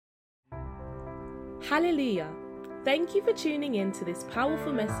Hallelujah! Thank you for tuning in to this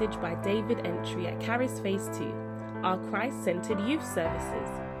powerful message by David Antwi at Charis Phase 2, our Christ-centered youth services.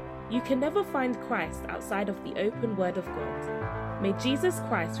 You can never find Christ outside of the open Word of God. May Jesus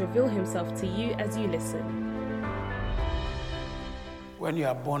Christ reveal himself to you as you listen. When you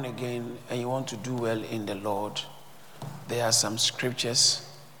are born again and you want to do well in the Lord, there are some scriptures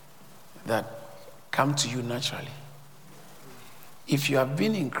that come to you naturally. If you have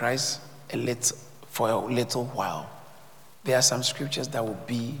been in Christ for a little while, there are some scriptures that will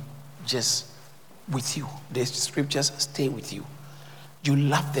be just with you. The scriptures stay with you. You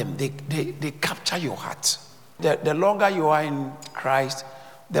love them. They capture your heart. The longer you are in Christ,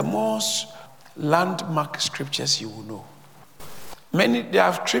 the more landmark scriptures you will know. There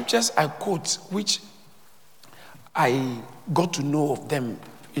are scriptures I quote which I got to know of them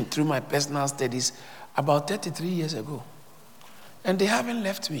through my personal studies about 33 years ago. And they haven't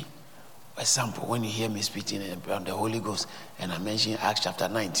left me. For example, when you hear me speaking on the Holy Ghost, and I mention Acts chapter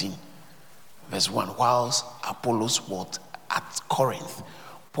 19, verse 1, whilst Apollos was at Corinth,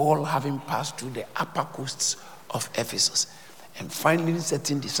 Paul having passed through the upper coasts of Ephesus, and finding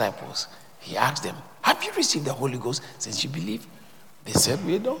certain disciples, he asked them, have you received the Holy Ghost since you believe? They said,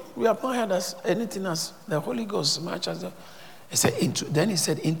 we have not heard anything as the Holy Ghost, much as the... Then he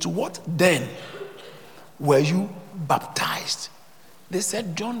said, into what then were you baptized? They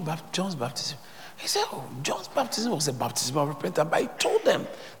said, John's baptism. He said, John's baptism was a baptism of repentance, but he told them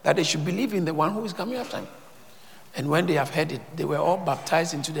that they should believe in the one who is coming after him. And when they have heard it, they were all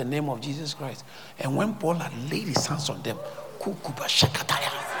baptized into the name of Jesus Christ. And when Paul had laid his hands on them, the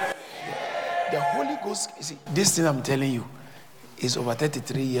Holy Ghost, you see, this thing I'm telling you is over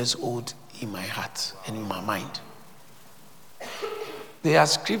 33 years old in my heart and in my mind. There are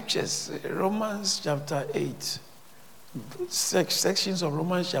scriptures, Romans chapter 8, sections of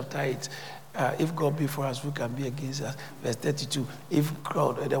Romans chapter 8. If God be for us, who can be against us? Verse 32. If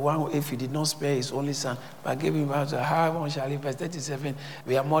God, if he did not spare his only son, but gave him out, how one shall he? Verse 37.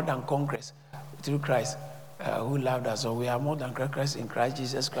 We are more than conquerors through Christ, who loved us. So we are more than conquerors in Christ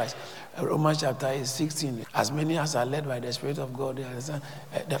Jesus Christ. Romans chapter 8, 16. As many as are led by the Spirit of God,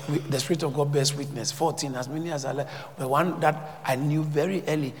 the Spirit of God bears witness. 14. As many as are led. The one that I knew very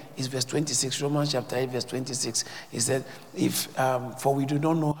early is verse 26. Romans chapter 8, verse 26. He said, for we do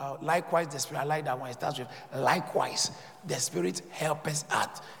not know how, likewise the Spirit, I like that one, it starts with, likewise the Spirit helps us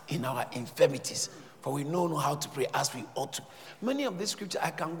out in our infirmities. For we don't know how to pray as we ought to. Many of these scriptures,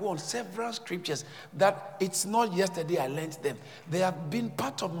 I can go on several scriptures that it's not yesterday I learned them. They have been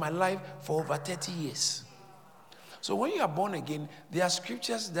part of my life for over 30 years. So when you are born again, there are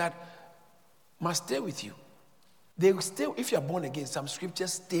scriptures that must stay with you. They will stay. If you are born again, some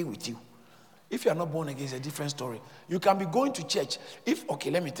scriptures stay with you. If you are not born again, it's a different story. You can be going to church.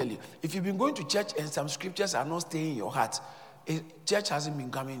 Let me tell you. If you've been going to church and some scriptures are not staying in your heart, church hasn't been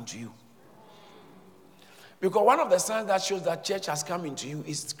coming to you. Because one of the signs that shows that church has come into you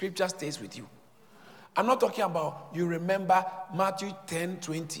is scripture stays with you. I'm not talking about you remember Matthew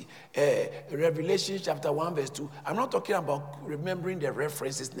 10:20, Revelation chapter 1 verse 2. I'm not talking about remembering the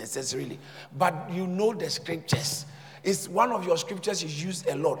references necessarily, but you know the scriptures. It's one of your scriptures you use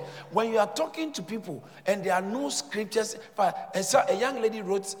a lot. When you are talking to people and there are no scriptures, a young lady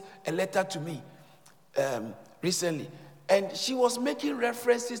wrote a letter to me recently, and she was making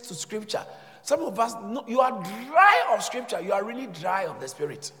references to scripture. Some of us, you are dry of scripture. You are really dry of the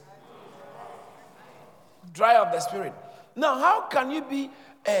spirit. Dry of the spirit. Now, how can you be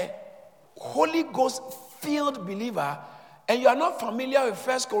a Holy Ghost filled believer and you are not familiar with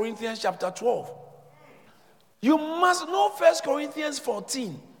 1 Corinthians chapter 12? You must know 1 Corinthians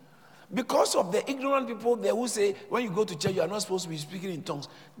 14. Because of the ignorant people there who say, when you go to church, you are not supposed to be speaking in tongues.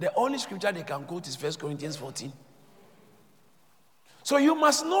 The only scripture they can quote is 1 Corinthians 14. So you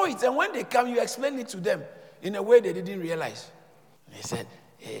must know it, and when they come, you explain it to them in a way they didn't realize. They said,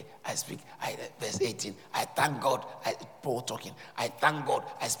 verse 18, I thank God, Paul talking, I thank God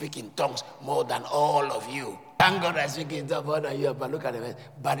I speak in tongues more than all of you. Thank God I speak in tongues more than you, but look at the verse.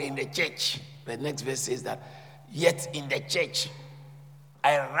 But in the church, the next verse says that, yet in the church,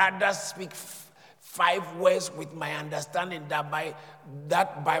 I rather speak 5 words with my understanding that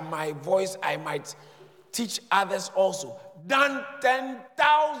by my voice I might teach others also, than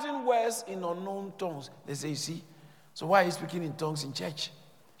 10,000 words in unknown tongues. They say, you see, so why are you speaking in tongues in church?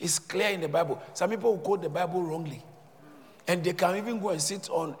 It's clear in the Bible. Some people will quote the Bible wrongly. And they can even go and sit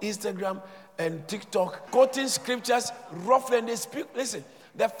on Instagram and TikTok, quoting scriptures roughly, and they speak. Listen,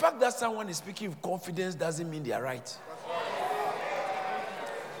 the fact that someone is speaking with confidence doesn't mean they are right.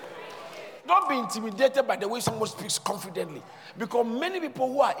 Don't be intimidated by the way someone speaks confidently. Because many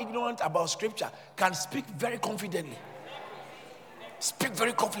people who are ignorant about scripture can speak very confidently. Speak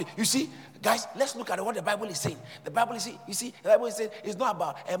very confidently. You see, guys, let's look at what the Bible is saying. The Bible is saying, the Bible is saying it's not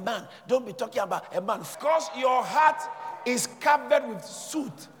about a man. Don't be talking about a man. Because your heart is covered with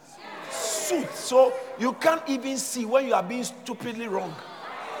soot. So you can't even see when you are being stupidly wrong.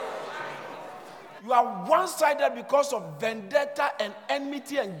 You are one-sided because of vendetta and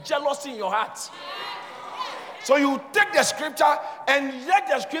enmity and jealousy in your heart. So you take the scripture and let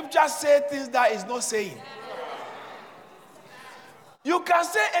the scripture say things that it's not saying. You can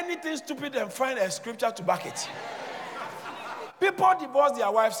say anything stupid and find a scripture to back it. People divorce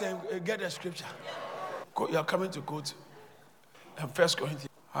their wives and get the scripture. You are coming to quote 1 Corinthians.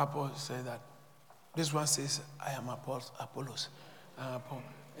 Paul said that. This one says, I am Apollos. Paul.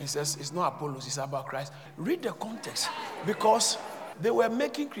 He says, it's not Apollos, it's about Christ. Read the context. Because they were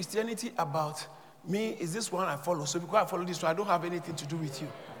making Christianity about me. Is this one I follow? So because I follow this one, I don't have anything to do with you.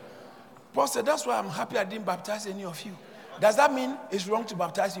 Paul said, that's why I'm happy I didn't baptize any of you. Does that mean it's wrong to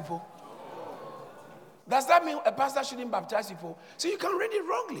baptize people? Does that mean a pastor shouldn't baptize people? So you can read it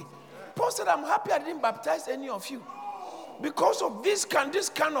wrongly. Paul said, I'm happy I didn't baptize any of you. Because of this kind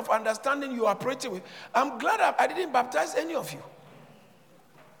of understanding you are operating with, I'm glad I didn't baptize any of you.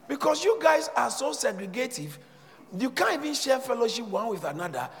 Because you guys are so segregative, you can't even share fellowship one with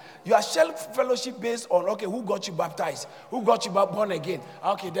another. You are sharing fellowship based on, okay, who got you baptized? Who got you born again?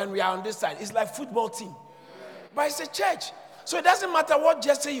 Okay, then we are on this side. It's like football team. But it's a church. So it doesn't matter what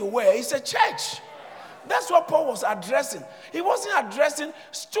jersey you wear. It's a church. That's what Paul was addressing. He wasn't addressing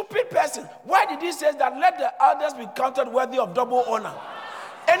stupid person. Why did he say that let the others be counted worthy of double honor?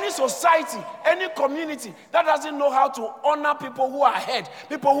 Any society, any community that doesn't know how to honor people who are ahead,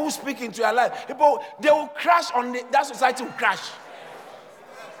 people who speak into your life, they will crash on that society will crash.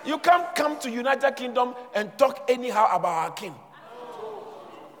 You can't come to United Kingdom and talk anyhow about our king.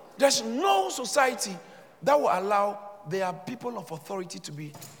 There's no society that will allow their people of authority to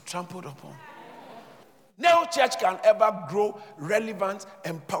be trampled upon. No church can ever grow relevant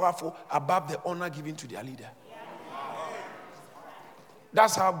and powerful above the honor given to their leader.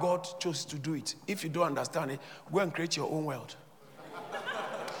 That's how God chose to do it. If you don't understand it, go and create your own world.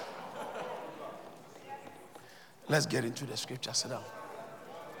 Let's get into the scripture. Sit down.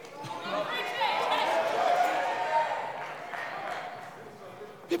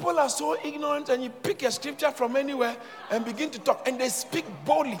 People are so ignorant, and you pick a scripture from anywhere and begin to talk, and they speak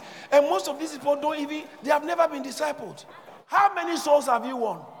boldly. And most of these people they have never been discipled. How many souls have you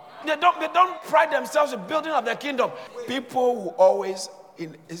won? They don't pride themselves in building up their kingdom. People will always,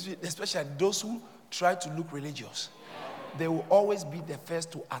 especially those who try to look religious, they will always be the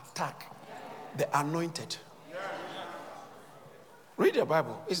first to attack the anointed. Read the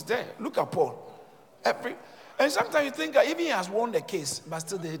Bible. It's there. Look at Paul. And sometimes you think that even he has won the case, but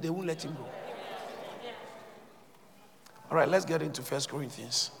still they won't let him go. All right, let's get into 1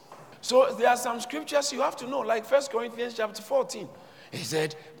 Corinthians. So there are some scriptures you have to know, like 1 Corinthians chapter 14.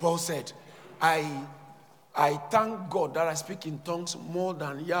 Paul said, I thank God that I speak in tongues more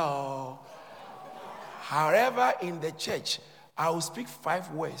than y'all. However, in the church, I will speak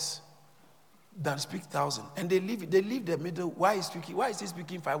 5 words than speak 1,000. And they leave the middle. Why is he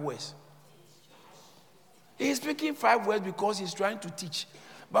speaking 5 words? He's speaking 5 words because he's trying to teach.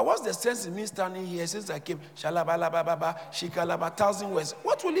 But what's the sense in me standing here since I came? Shalabalababa, shikalaba, 1,000 words.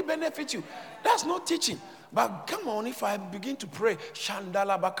 What will it benefit you? That's not teaching. But come on, if I begin to pray,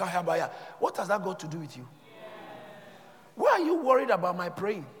 Shandalabakahabaya, what has that got to do with you? Why are you worried about my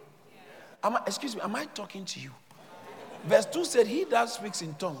praying? Am I talking to you? Verse 2 said, he that speaks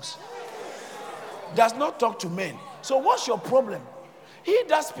in tongues does not talk to men. So what's your problem? He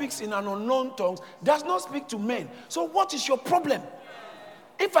that speaks in an unknown tongue does not speak to men. So what is your problem?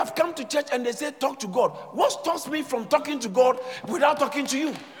 If I've come to church and they say talk to God, what stops me from talking to God without talking to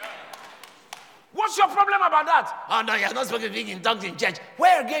you? What's your problem about that? Oh no, you're not supposed to speak in tongues in church.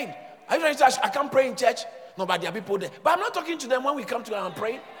 Where again? Are you trying to say I can't pray in church? No, but there are people there. But I'm not talking to them when we come together and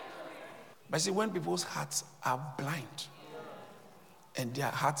pray. But see, when people's hearts are blind and their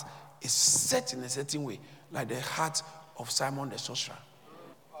heart is set in a certain way, like the heart of Simon the sorcerer,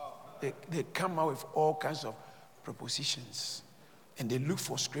 they come out with all kinds of propositions and they look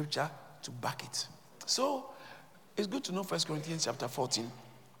for scripture to back it. So it's good to know 1 Corinthians chapter 14,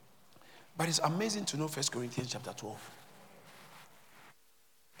 but it's amazing to know 1 Corinthians chapter 12.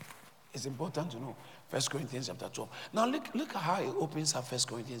 It's important to know 1 Corinthians chapter 12. Now look at how it opens up 1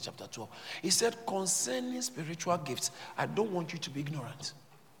 Corinthians chapter 12. He said, concerning spiritual gifts, I don't want you to be ignorant.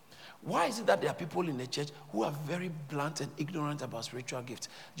 Why is it that there are people in the church who are very blunt and ignorant about spiritual gifts?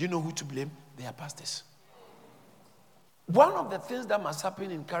 Do you know who to blame? They are pastors. One of the things that must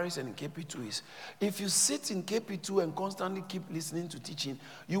happen in Caris and in KP2 is, if you sit in KP2 and constantly keep listening to teaching,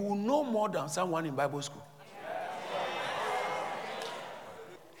 you will know more than someone in Bible school.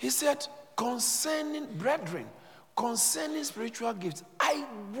 He said, concerning spiritual gifts, I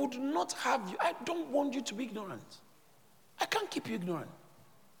would not have you. I don't want you to be ignorant. I can't keep you ignorant.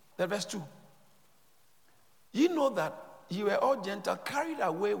 That verse 2. You know that you were all Gentiles, carried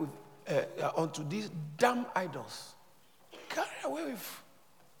away with unto these damn idols. Carried away with,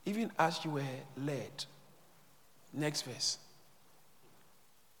 even as you were led. Next verse.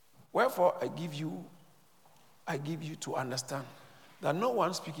 Wherefore I give you to understand that no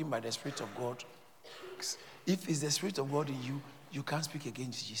one speaking by the Spirit of God, if it's the Spirit of God in you, you can't speak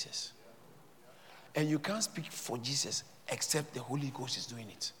against Jesus. And you can't speak for Jesus except the Holy Ghost is doing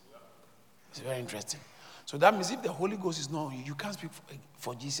it. It's very interesting. So that means if the Holy Ghost is not on you, you can't speak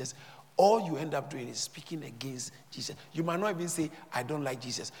for Jesus. All you end up doing is speaking against Jesus. You might not even say, I don't like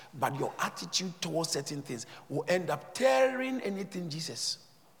Jesus, but your attitude towards certain things will end up tearing anything Jesus.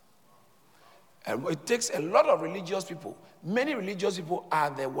 And it takes a lot of religious people. Many religious people are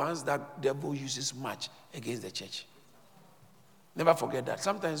the ones that the devil uses much against the church. Never forget that.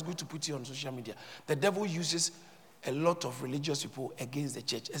 Sometimes it's good to put it on social media. The devil uses a lot of religious people against the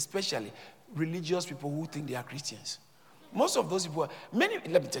church, especially religious people who think they are Christians. Most of those people, let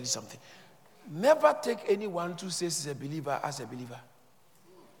me tell you something. Never take anyone who says he's a believer, as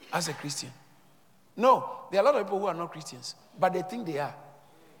a Christian. No, there are a lot of people who are not Christians, but they think they are.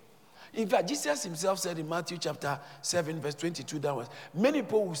 In fact, Jesus himself said in Matthew chapter 7, verse 22 downwards, many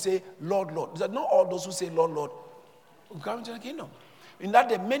people will say, Lord, Lord. Not all those who say, Lord, Lord, will come into the kingdom. In that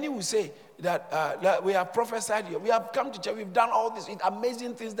day, many will say that we have prophesied here. We have come to church. We've done all this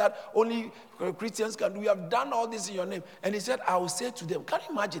amazing things that only Christians can do. We have done all this in your name. And he said, I will say to them, can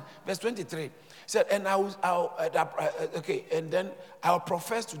you imagine? Verse 23. He said, and and then I'll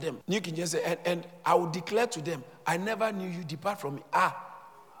profess to them. You can just say, and I will declare to them, I never knew you. Depart from me.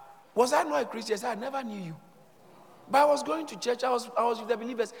 Was I not a Christian? I said, I never knew you. But I was going to church. I was with the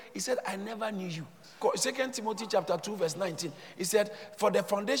believers. He said, I never knew you. 2 Timothy chapter 2, verse 19. He said, for the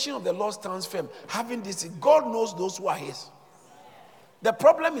foundation of the Lord stands firm. Having this, God knows those who are his. The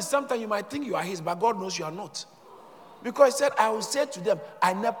problem is sometimes you might think you are his, but God knows you are not. Because he said, I will say to them,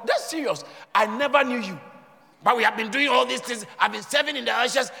 that's serious. I never knew you. But we have been doing all these things. I've been serving in the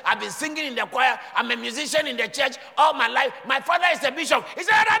ushers. I've been singing in the choir. I'm a musician in the church all my life. My father is a bishop. He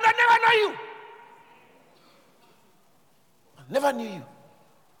said, I never know you. I never knew you.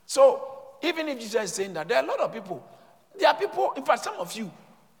 So, even if Jesus is saying that, there are a lot of people. There are people, in fact, some of you,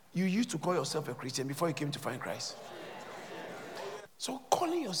 you used to call yourself a Christian before you came to find Christ. So,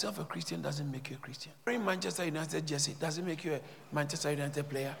 calling yourself a Christian doesn't make you a Christian. Wearing Manchester United jersey doesn't make you a Manchester United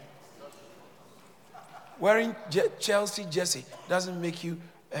player. Wearing Chelsea jersey doesn't make you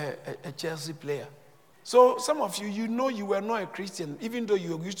a Chelsea player. So some of you, you know you were not a Christian, even though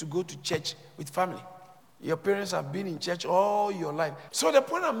you used to go to church with family. Your parents have been in church all your life. So the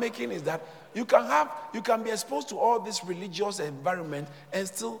point I'm making is that you can be exposed to all this religious environment and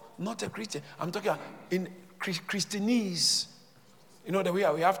still not a Christian. I'm talking in Christianese. You know that we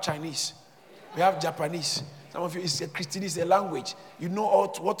have Chinese, we have Japanese. Some of you, Christianese, a language. You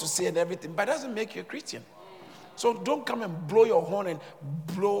know what to say and everything, but it doesn't make you a Christian. So don't come and blow your horn and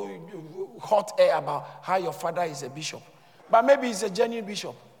blow hot air about how your father is a bishop. But maybe he's a genuine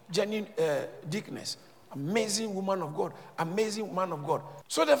bishop, genuine deaconess, amazing woman of God, amazing man of God.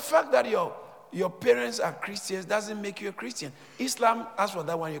 So the fact that your parents are Christians doesn't make you a Christian. Islam, as for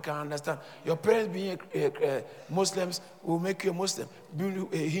that one, you can understand. Your parents being Muslims will make you a Muslim. Being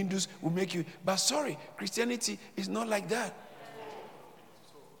Hindus will make you. But sorry, Christianity is not like that.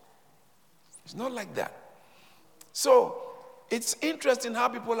 It's not like that. So, it's interesting how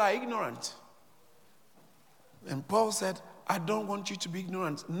people are ignorant. And Paul said, I don't want you to be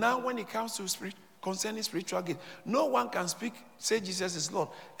ignorant. Now when it comes to concerning spiritual gifts, no one can say Jesus is Lord,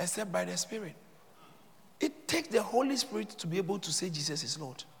 except by the Spirit. It takes the Holy Spirit to be able to say Jesus is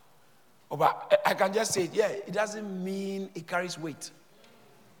Lord. But I can just say, it doesn't mean it carries weight.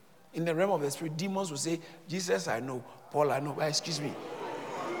 In the realm of the Spirit, demons will say, Jesus I know, Paul I know. Excuse me.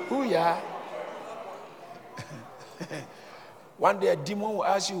 Who you are? One day a demon will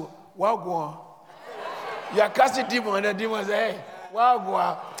ask you, wow, go on. You are casting demon, and the demon say, hey, wow, go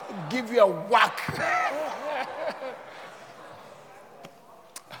on. Give you a whack.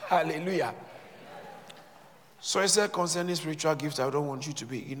 Hallelujah. So I said concerning spiritual gifts, I don't want you to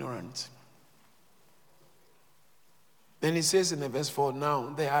be ignorant. Then he says in the verse 4,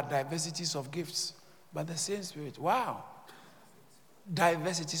 now there are diversities of gifts, but the same Spirit. Wow.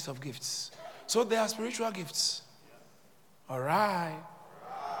 Diversities of gifts. So there are spiritual gifts. All right.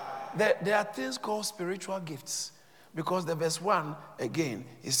 There are things called spiritual gifts. Because the verse 1, again,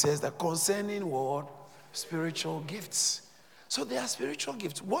 it says that concerning what? Spiritual gifts. So there are spiritual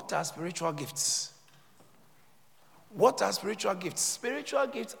gifts. What are spiritual gifts? What are spiritual gifts? Spiritual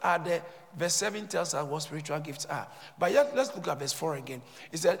gifts are verse 7 tells us what spiritual gifts are. But yet, let's look at verse 4 again.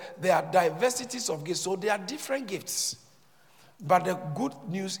 It said there are diversities of gifts. So there are different gifts. But the good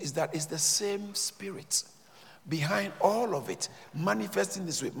news is that it's the same Spirit behind all of it, manifesting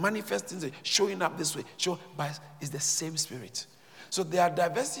this way, showing up this way. But it's the same Spirit. So there are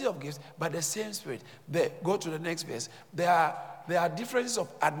diversity of gifts, but the same Spirit. Go to the next verse. There are differences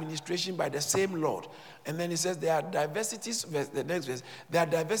of administration by the same Lord. And then it says there are diversities, the next verse, there are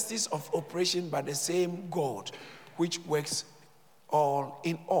diversities of operation by the same God, which works all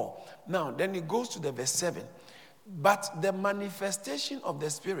in all. Now, then it goes to the verse 7. But the manifestation of the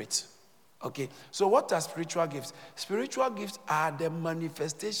Spirit. Okay, so what are spiritual gifts? Spiritual gifts are the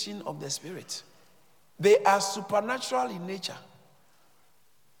manifestation of the Spirit. They are supernatural in nature.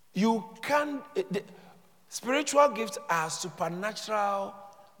 Spiritual gifts are supernatural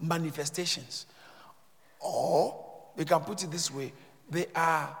manifestations. Or, we can put it this way, they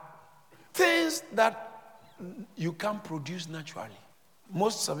are things that you can't produce naturally.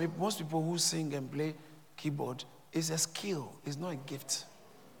 Most people who sing and play keyboard is a skill, it's not a gift.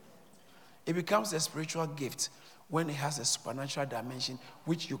 It becomes a spiritual gift when it has a supernatural dimension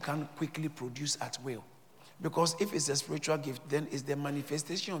which you can quickly produce at will. Because if it's a spiritual gift, then it's the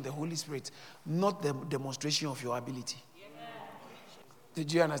manifestation of the Holy Spirit, not the demonstration of your ability. Yeah.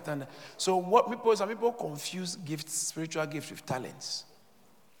 Did you understand that? So some people confuse gifts, spiritual gifts with talents.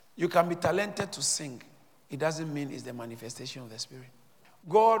 You can be talented to sing. It doesn't mean it's the manifestation of the Spirit.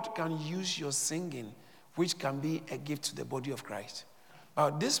 God can use your singing, which can be a gift to the body of Christ.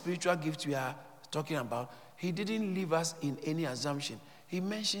 This spiritual gift we are talking about, he didn't leave us in any assumption. He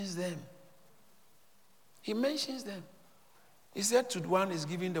mentions them. He mentions them. He said to one is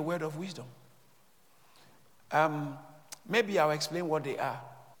giving the word of wisdom. Maybe I'll explain what they are.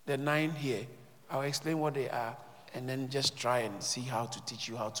 The 9 here, I'll explain what they are, and then just try and see how to teach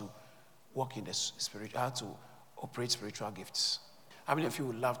you how to walk in the spirit, how to operate spiritual gifts. How many of you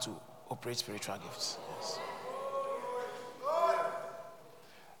would love to operate spiritual gifts? Yes.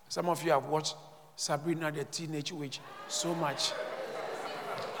 Some of you have watched Sabrina the Teenage Witch so much.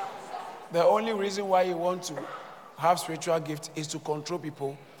 The only reason why you want to have spiritual gift is to control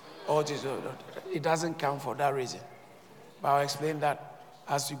people, or it doesn't count for that reason. But I'll explain that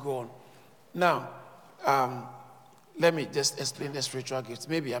as we go on. Now, let me just explain the spiritual gifts.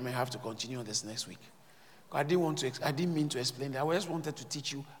 Maybe I may have to continue on this next week. I didn't mean to explain that. I just wanted to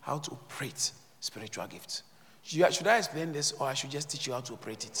teach you how to operate spiritual gifts. Should I explain this, or I should just teach you how to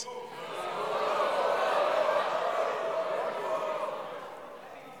operate it?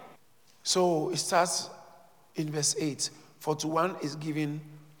 So it starts in verse 8. For to one is given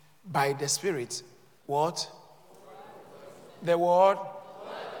by the Spirit. What? The word?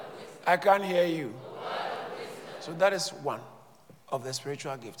 I can't hear you. So that is one of the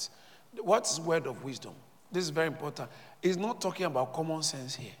spiritual gifts. What is word of wisdom? This is very important. It's not talking about common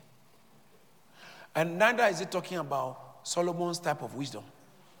sense here. And neither is it talking about Solomon's type of wisdom.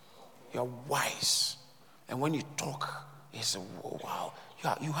 You're wise. And when you talk, it's wow.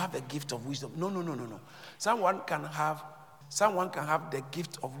 You have a gift of wisdom. No. Someone can have the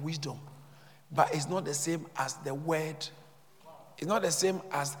gift of wisdom, but it's not the same as the word. It's not the same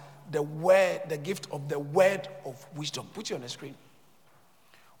as the word, the gift of the word of wisdom. Put it on the screen.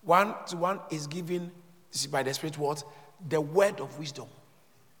 1-to-1 is given by the Spirit what? The word of wisdom.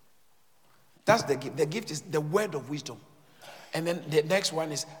 That's the gift. The gift is the word of wisdom. And then the next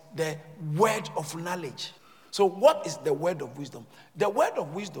one is the word of knowledge. So what is the word of wisdom? The word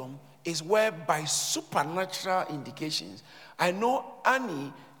of wisdom is where by supernatural indications. I know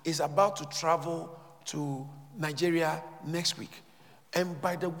Annie is about to travel to Nigeria next week. And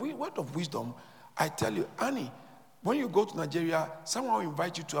by the word of wisdom, I tell you, Annie, when you go to Nigeria, someone will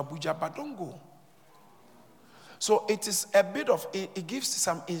invite you to Abuja, but don't go. So it is a bit of, it gives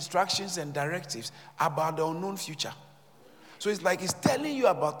some instructions and directives about the unknown future. So it's like it's telling you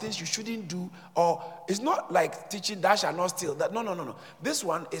about things you shouldn't do, or it's not like teaching thou shalt not steal. No. This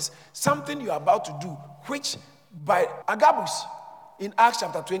one is something you're about to do, which by Agabus in Acts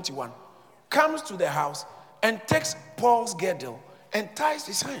chapter 21 comes to the house and takes Paul's girdle and ties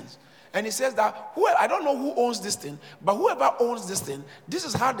his hands. And he says that, I don't know who owns this thing, but whoever owns this thing, this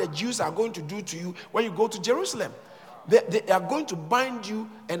is how the Jews are going to do to you when you go to Jerusalem. They are going to bind you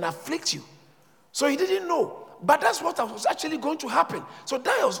and afflict you. So he didn't know. But that's what was actually going to happen. So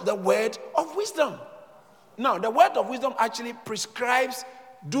that was the word of wisdom. Now, the word of wisdom actually prescribes,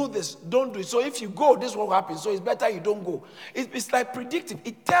 do this, don't do it. So if you go, this will happen. So it's better you don't go. It's like predictive.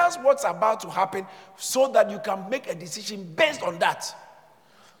 It tells what's about to happen so that you can make a decision based on that.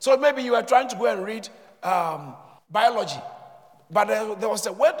 So maybe you are trying to go and read biology. But there was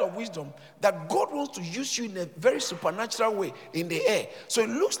a word of wisdom that God wants to use you in a very supernatural way in the air. So it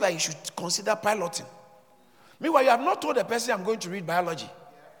looks like you should consider piloting. Meanwhile, you have not told the person, I'm going to read biology.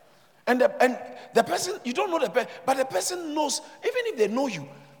 And the person, you don't know the person, but the person knows, even if they know you.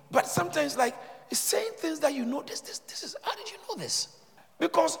 But sometimes, like, it's saying things that you know, this is, how did you know this?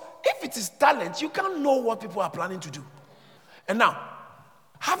 Because if it is talent, you can't know what people are planning to do. And now,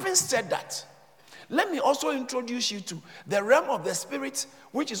 having said that, let me also introduce you to the realm of the spirit,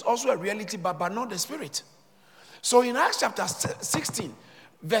 which is also a reality, but not the spirit. So in Acts chapter 16,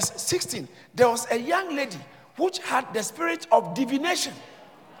 verse 16, there was a young lady which had the spirit of divination.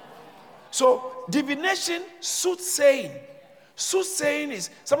 So divination, soothsaying. Soothsaying is,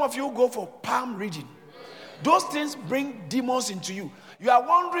 some of you go for palm reading. Those things bring demons into you. You are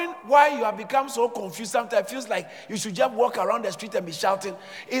wondering why you have become so confused. Sometimes it feels like you should just walk around the street and be shouting.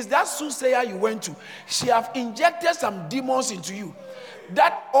 Is that soothsayer you went to? She have injected some demons into you.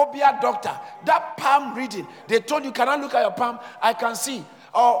 That Obia doctor, that palm reading, they told you, cannot look at your palm, I can see.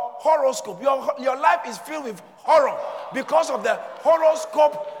 Or horoscope. Your life is filled with horror because of the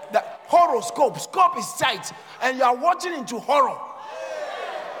horoscope. The horoscope. Scope is sight. And you are watching into horror.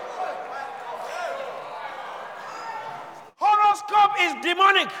 Horoscope is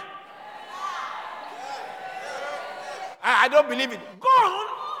demonic. I don't believe it. God,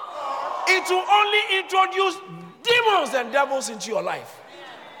 it will only introduce demons and devils into your life.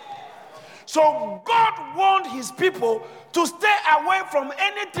 So God warned his people to stay away from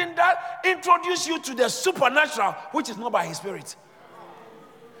anything that introduces you to the supernatural, which is not by his spirit.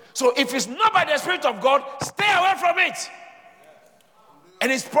 So if it's not by the spirit of God, stay away from it. And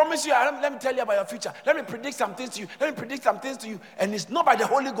it's promised you, let me tell you about your future. Let me predict some things to you. Let me predict some things to you. And it's not by the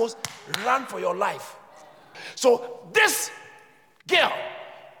Holy Ghost. Run for your life. So this girl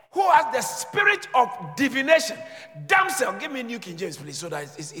who has the spirit of divination, damsel, give me New King James, please, so that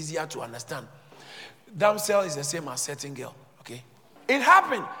it's easier to understand. Damsel is the same as certain girl, okay? It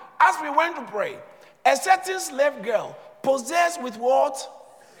happened as we went to pray. A certain slave girl possessed with what?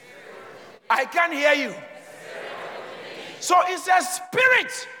 I can't hear you. So it's a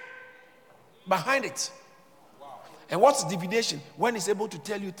spirit behind it. And what's divination? When it's able to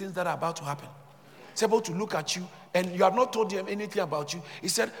tell you things that are about to happen. It's able to look at you and you have not told him anything about you. He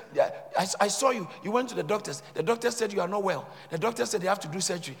said, I saw you. You went to the doctors. The doctor said you are not well. The doctor said they have to do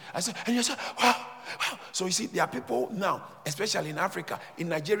surgery. I said, and you said, wow. So you see, there are people now, especially in Africa, in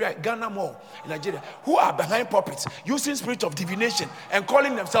Nigeria, Ghana more, in Nigeria, who are behind puppets, using spirit of divination and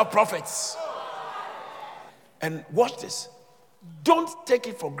calling themselves prophets. And watch this. Don't take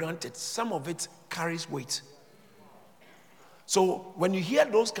it for granted. Some of it carries weight. So when you hear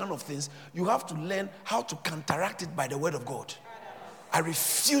those kind of things, you have to learn how to counteract it by the word of God. I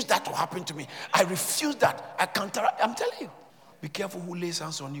refuse that to happen to me. I refuse that. I'm telling you. Be careful who lays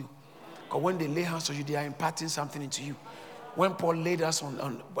hands on you. Because when they lay hands on you, they are imparting something into you. When Paul laid hands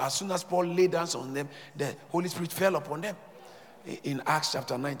on as soon as Paul laid hands on them, the Holy Spirit fell upon them. In Acts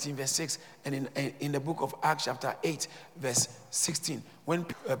chapter 19 verse 6 and in the book of Acts chapter 8 verse 16, when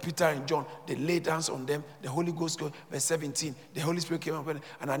Peter and John, they laid hands on them, the Holy Ghost goes, verse 17, the Holy Spirit came up and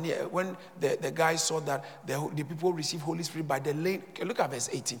when the guys saw that the people received Holy Spirit by the laying, look at verse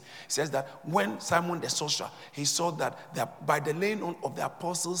 18, it says that when Simon the sorcerer, he saw that by the laying on of the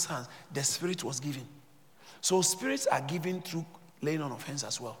apostles' hands, the Spirit was given. So spirits are given through laying on of hands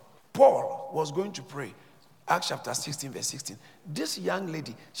as well. Paul was going to pray. Acts chapter 16 verse 16. This young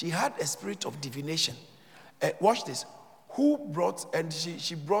lady, she had a spirit of divination. Watch this. Who brought, and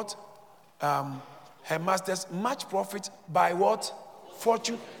she brought her masters much profit by what?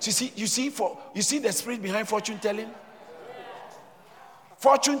 Fortune. You see the spirit behind fortune telling?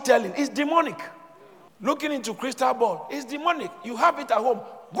 Fortune telling is demonic. Looking into crystal ball is demonic. You have it at home.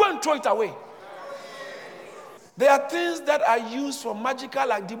 Go and throw it away. There are things that are used for magical,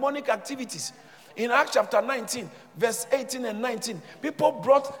 like demonic activities. In Acts chapter 19, verse 18 and 19, people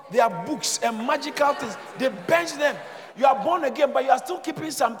brought their books and magical things. They benched them. You are born again, but you are still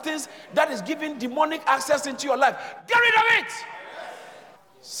keeping some things that is giving demonic access into your life. Get rid of it.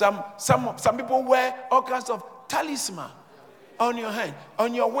 Some people wear all kinds of talisman on your hand,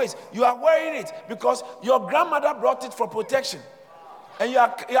 on your waist. You are wearing it because your grandmother brought it for protection. and you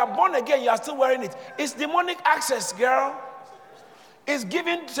are born again, you are still wearing it. It's demonic access, girl. It's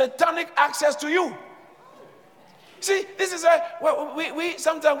giving satanic access to you. See, this is we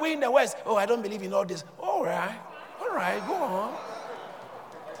sometimes we in the West. Oh, I don't believe in all this. All right, go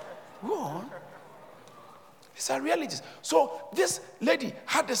on. It's a reality. So this lady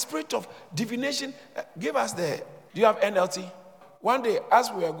had the spirit of divination. Give us do you have NLT? One day, as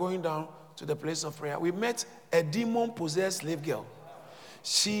we were going down to the place of prayer, we met a demon-possessed slave girl.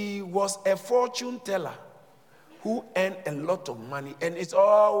 She was a fortune teller who earned a lot of money, and it's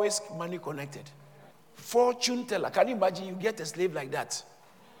always money connected. Fortune teller. Can you imagine you get a slave like that?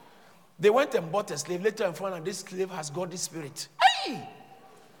 They went and bought a slave. Later and found out this slave has God's spirit. Hey!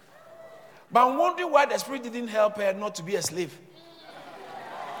 But I'm wondering why the spirit didn't help her not to be a slave.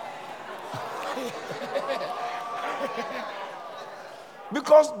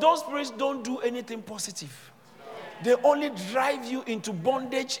 Because those spirits don't do anything positive. They only drive you into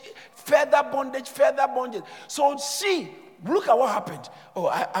bondage, further bondage, further bondage. So look at what happened. Oh,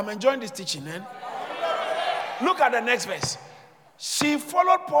 I'm enjoying this teaching, man. Look at the next verse. She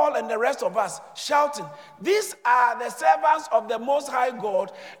followed Paul and the rest of us, shouting, "These are the servants of the Most High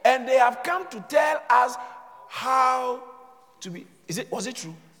God, and they have come to tell us how to be." Was it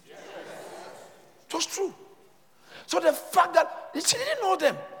true? Yes. It was true. So the fact that she didn't know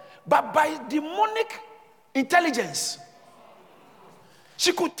them, but by demonic intelligence,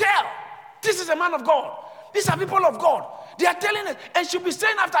 she could tell, this is a man of God. These are people of God. They are telling it, and she'll be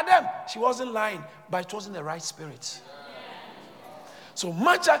saying after them. She wasn't lying, but it wasn't the right spirit. So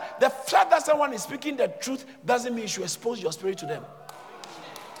much the fact that someone is speaking the truth doesn't mean you should expose your spirit to them.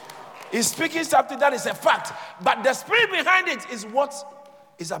 He's speaking something that is a fact, but the spirit behind it is what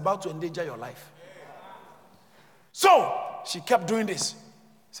is about to endanger your life. So she kept doing this.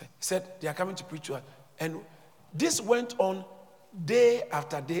 He said, they are coming to preach to her. And this went on day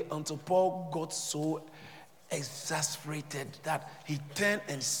after day until Paul got so exasperated that he turned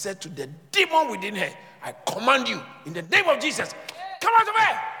and said to the demon within her, "I command you in the name of Jesus, come out of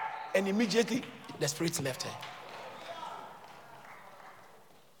her." And immediately the spirit left her.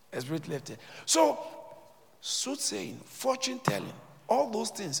 The spirit left her. So, soothsaying, fortune telling, all those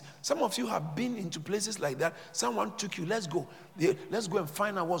things. Some of you have been into places like that. Someone took you, let's go. Let's go and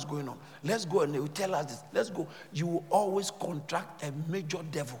find out what's going on. Let's go and they will tell us this. Let's go. You will always contract a major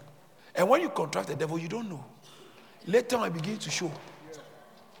devil. And when you contract a devil, you don't know. Later on, it begins to show.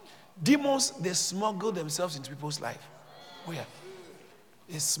 Demons, they smuggle themselves into people's life. Oh yeah.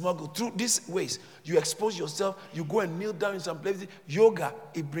 They smuggle through these ways. You expose yourself. You go and kneel down in some places. Yoga,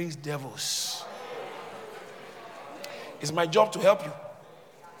 it brings devils. It's my job to help you.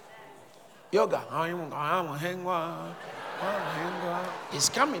 Yoga. It's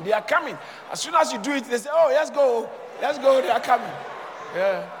coming. They are coming. As soon as you do it, they say, "Oh, let's go. Let's go." They are coming.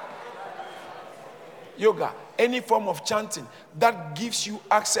 Yeah. Yoga, any form of chanting that gives you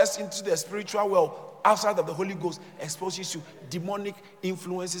access into the spiritual world outside of the Holy Ghost, exposes you demonic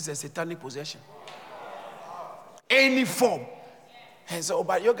influences and satanic possession. Any form. And so,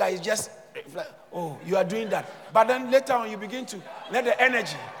 but yoga is just, oh, you are doing that. But then later on, you begin to let the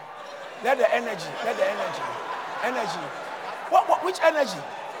energy. Which energy?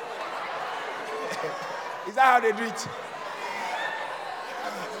 Is that how they do it?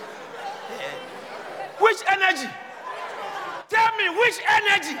 Which energy? Tell me which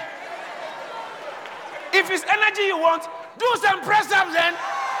energy. If it's energy you want, do some press-ups then.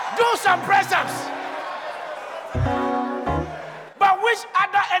 Do some press-ups. But which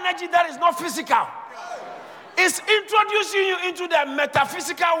other energy that is not physical? It's introducing you into the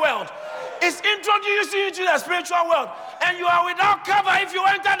metaphysical world. It's introducing you into the spiritual world. And you are without cover if you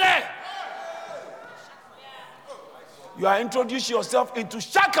enter there. You are introducing yourself into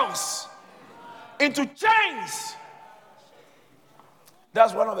shackles, into chains.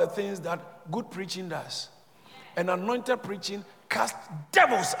 That's one of the things that good preaching does. And anointed preaching casts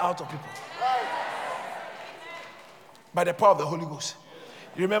devils out of people by the power of the Holy Ghost.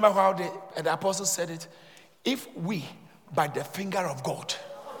 You remember how the apostles said it? If we, by the finger of God,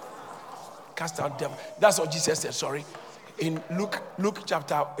 cast out devils. That's what Jesus said, sorry. In Luke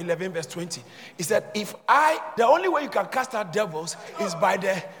chapter 11, verse 20. He said, the only way you can cast out devils is by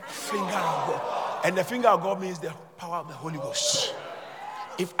the finger of God. And the finger of God means the power of the Holy Ghost.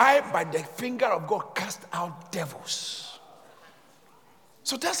 If I, by the finger of God, cast out devils.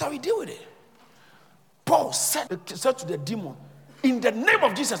 So that's how we deal with it. Paul said to the demon, "In the name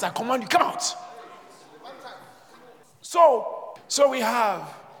of Jesus, I command you, come out." So we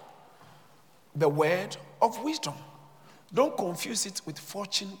have the word of wisdom. Don't confuse it with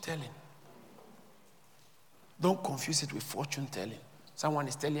fortune telling. Don't confuse it with fortune telling. Someone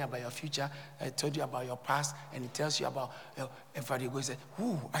is telling you about your future, told you about your past, and he tells you about, and Father goes, say,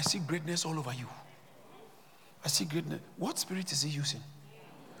 ooh, I see greatness all over you. I see greatness. What spirit is he using?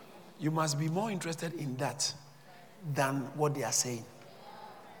 You must be more interested in that than what they are saying.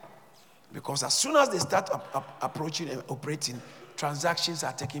 Because as soon as they start approaching and operating, transactions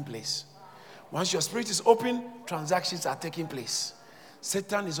are taking place. Once your spirit is open, transactions are taking place.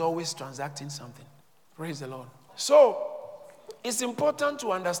 Satan is always transacting something. Praise the Lord. So, it's important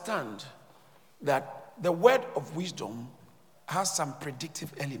to understand that the word of wisdom has some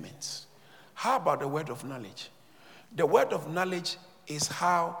predictive elements. How about the word of knowledge? The word of knowledge is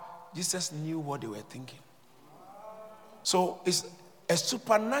how Jesus knew what they were thinking. So it's a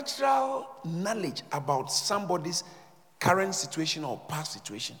supernatural knowledge about somebody's current situation or past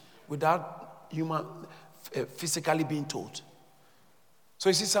situation without human physically being told. So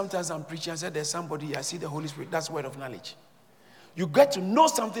you see, sometimes I'm preaching, I said there's somebody, I see the Holy Spirit, that's word of knowledge. You get to know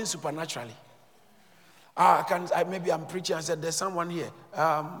something supernaturally. Maybe I'm preaching, I said there's someone here,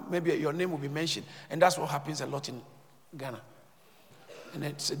 maybe your name will be mentioned, and that's what happens a lot in Ghana. And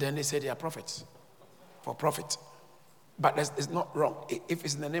then they say they are prophets, for profit. But it's not wrong. If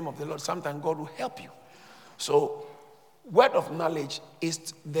it's in the name of the Lord, sometimes God will help you. So, word of knowledge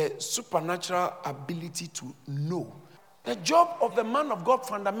is the supernatural ability to know. The job of the man of God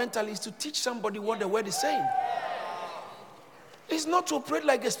fundamentally is to teach somebody what the word is saying. It's not to operate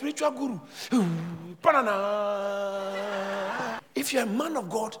like a spiritual guru. If you're a man of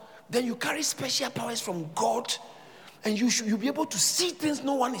God, then you carry special powers from God, and you'll be able to see things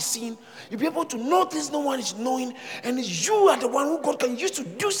no one is seeing. You'll be able to know things no one is knowing, and it's you are the one who God can use to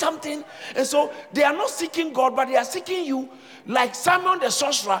do something. And so they are not seeking God, but they are seeking you, like Simon the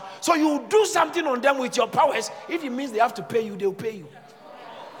sorcerer. So you do something on them with your powers. If it means they have to pay you, they'll pay you.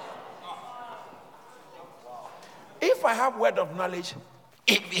 If I have word of knowledge,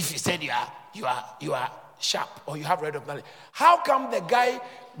 if you said you are sharp or you have word of knowledge, how come the guy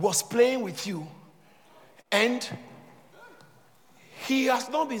was playing with you and he has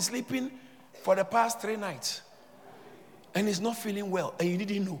not been sleeping for the past 3 nights and he's not feeling well and you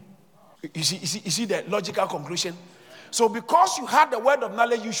didn't know? You see the logical conclusion? So because you had the word of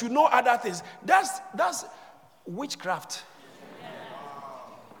knowledge, you should know other things. That's witchcraft.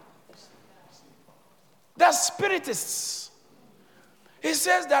 The spiritists. He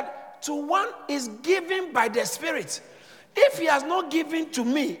says that to one is given by the Spirit. If he has not given to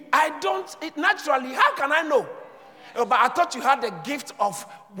me, naturally, how can I know? But I thought you had the gift of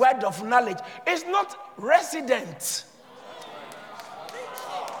word of knowledge. It's not resident.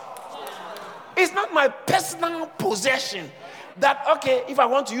 It's not my personal possession. That, okay, if I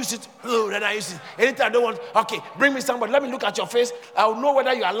want to use it, then I use it. Anything I don't want, okay, bring me somebody. Let me look at your face. I'll know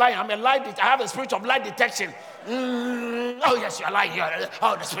whether you are lying. I have a spirit of lie detection. Oh, yes, you are lying.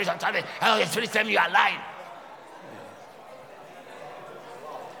 The spirit of telling. Oh, the spirit telling me you are lying.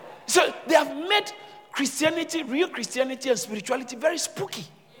 So they have made Christianity, real Christianity and spirituality very spooky.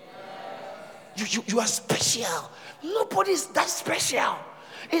 You are special. Nobody is that special.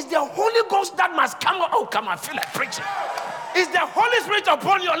 It's the Holy Ghost that must come. Oh, come on, I feel like preaching. It's the Holy Spirit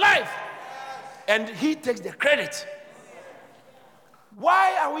upon your life. And he takes the credit.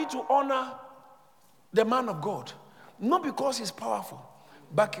 Why are we to honor the man of God? Not because he's powerful,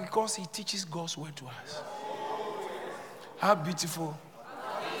 but because he teaches God's word to us. How beautiful.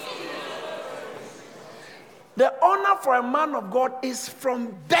 The honor for a man of God is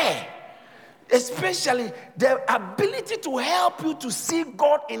from there. Especially the ability to help you to see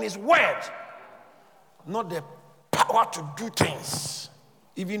God in his word. Not the power to do things.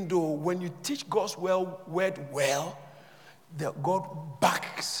 Even though when you teach God's word well, God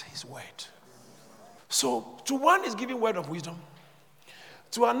backs his word. So to one is giving word of wisdom.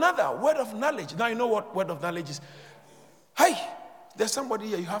 To another, word of knowledge. Now you know what word of knowledge is. Hey, there's somebody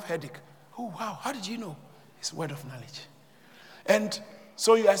here, you have headache. Oh, wow, how did you know? It's word of knowledge. And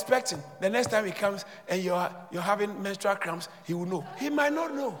so you're expecting the next time he comes and you're having menstrual cramps, he will know. He might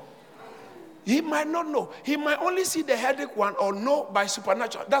not know. He might not know. He might only see the headache one or know by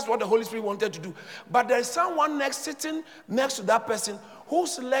supernatural. That's what the Holy Spirit wanted to do. But there's someone sitting next to that person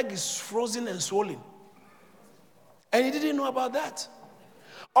whose leg is frozen and swollen. And he didn't know about that.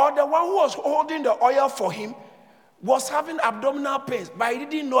 Or the one who was holding the oil for him was having abdominal pains, but he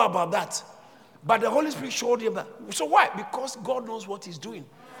didn't know about that. But the Holy Spirit showed him that. So why? Because God knows what he's doing.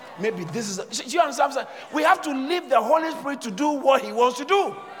 Maybe this is... You understand? We have to leave the Holy Spirit to do what he wants to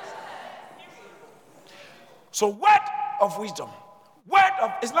do. So word of wisdom. Word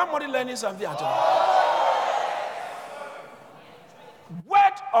of... Is somebody learning something at all?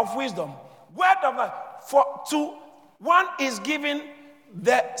 Word of wisdom. Word of... To one is given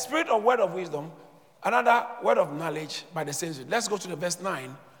The spirit of word of wisdom, another word of knowledge by the same spirit. Let's go to the verse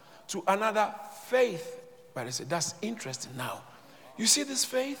 9. To another faith by the same. That's interesting now. You see this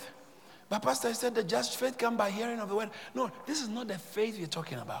faith? But Pastor said the just faith comes by hearing of the word. No, this is not the faith we're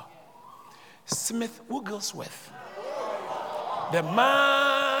talking about. Smith Wigglesworth, the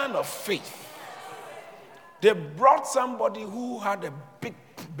man of faith. They brought somebody who had a big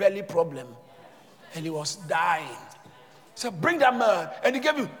belly problem and he was dying. So bring that man, and he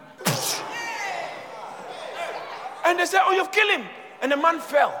gave him. And they said, oh, you've killed him. And the man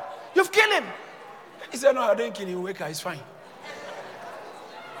fell. You've killed him. He said, no, I didn't kill him. Wake up, he's fine.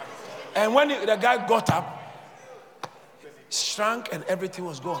 And when the guy got up, shrank and everything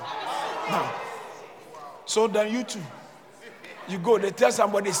was gone. Now, so then you too, you go, they tell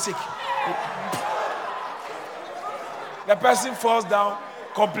somebody sick. The person falls down,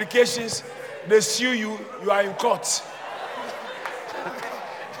 complications, they sue you, you are in court.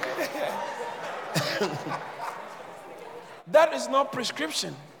 That is not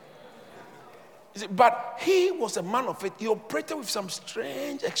prescription. But he was a man of faith. He operated with some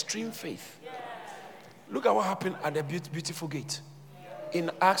strange, extreme faith. Look at what happened at the beautiful gate.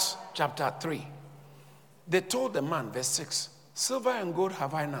 In Acts chapter 3. They told the man, verse 6, silver and gold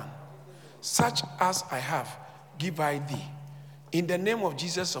have I none. Such as I have, give I thee. In the name of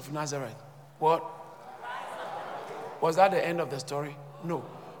Jesus of Nazareth. What? Was that the end of the story? No.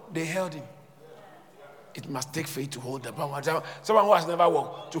 They held him. It must take faith to hold the power. Someone who has never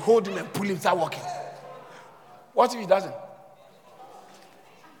walked, to hold him and pull him, start walking. What if he doesn't?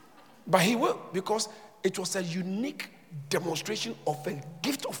 But he will, because it was a unique demonstration of a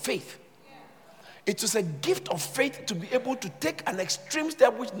gift of faith. It was a gift of faith to be able to take an extreme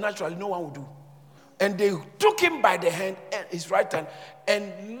step which naturally no one would do. And they took him by the hand, his right hand,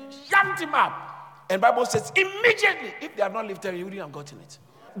 and yanked him up. And the Bible says immediately, if they had not lifted him, he wouldn't have gotten it.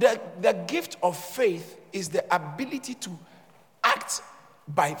 The gift of faith is the ability to act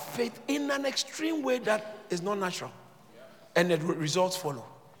by faith in an extreme way that is not natural. And the results follow.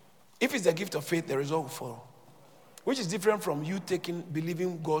 If it's the gift of faith, the result will follow. Which is different from you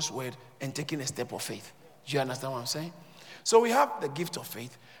believing God's word and taking a step of faith. Do you understand what I'm saying? So we have the gift of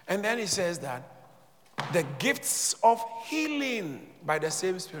faith. And then it says that the gifts of healing by the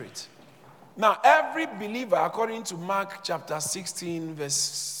same Spirit. Now, every believer, according to Mark chapter 16, verse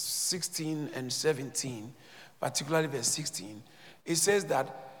 16 and 17, particularly verse 16, it says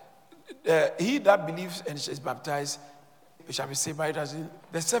that he that believes and is baptized shall be saved by it. As in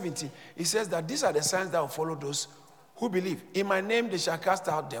verse 17, it says that these are the signs that will follow those who believe. In my name they shall cast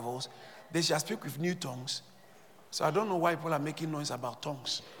out devils, they shall speak with new tongues. So I don't know why people are making noise about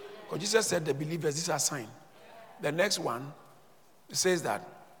tongues. Because Jesus said the believers, these are signs. The next one says that,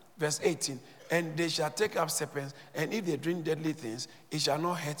 verse 18, and they shall take up serpents, and if they drink deadly things, it shall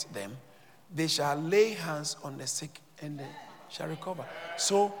not hurt them. They shall lay hands on the sick, and they shall recover.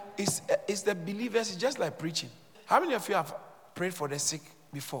 So it's the believers, it's just like preaching. How many of you have prayed for the sick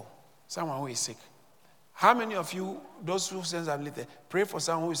before? Someone who is sick. How many of you, those who sense have lived there, pray for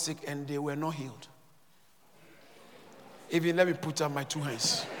someone who is sick and they were not healed? Even let me put up my two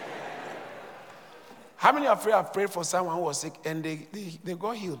hands. How many of you have prayed for someone who was sick and they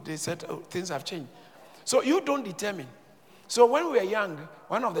got healed? They said, oh, things have changed. So you don't determine. So when we were young,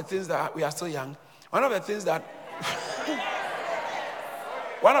 one of the things that we are still young, one of the things that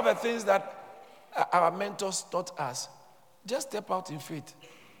our mentors taught us, just step out in faith.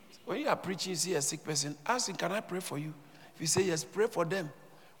 When you are preaching, you see a sick person, ask him, can I pray for you? If you say yes, pray for them.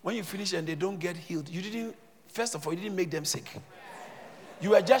 When you finish and they don't get healed, first of all, you didn't make them sick.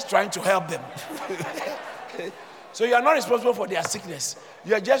 You are just trying to help them. So you are not responsible for their sickness.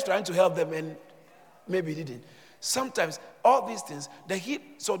 You are just trying to help them, and maybe you didn't. Sometimes all these things,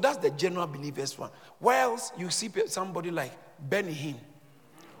 so that's the general believers one. Whilst you see somebody like Benny Hinn,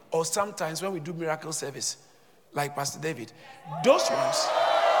 or sometimes when we do miracle service, like Pastor David, those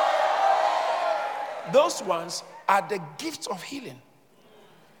ones are the gifts of healing.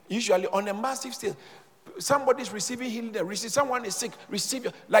 Usually on a massive scale. Somebody's receiving healing, someone is sick, receive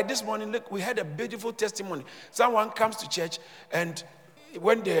it. Like this morning, look, we had a beautiful testimony. Someone comes to church, and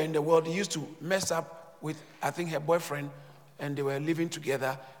when they're in the world, they used to mess up with, I think, her boyfriend, and they were living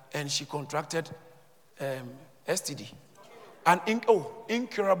together, and she contracted STD. An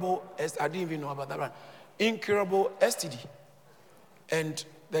incurable STD. I didn't even know about that one. Incurable STD. And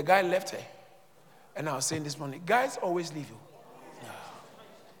the guy left her. And I was saying this morning, guys always leave you. No,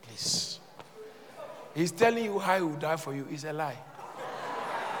 please. He's telling you how he will die for you. It's a lie.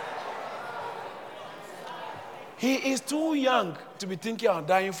 He is too young to be thinking of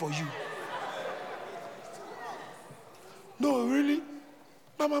dying for you. No, really?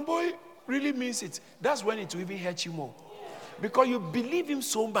 Mama boy really means it. That's when it will even hurt you more. Because you believe him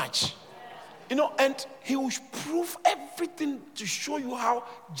so much. And he will prove everything to show you how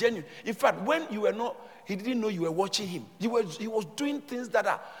genuine. In fact, when you were not, he didn't know you were watching him. He was doing things that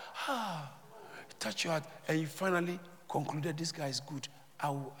touch your heart. And you finally concluded, this guy is good.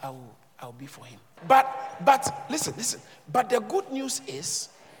 I'll be for him. But listen. But the good news is,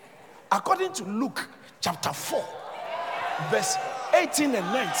 according to Luke chapter 4, verse 18 and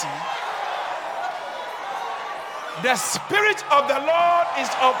 19, the Spirit of the Lord is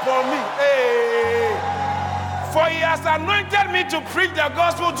upon me. Hey. For he has anointed me to preach the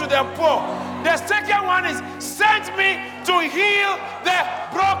gospel to the poor. The second one is sent me to heal the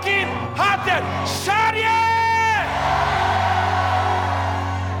broken-hearted. Shout yeah!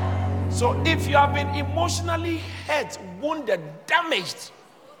 So if you have been emotionally hurt, wounded, damaged,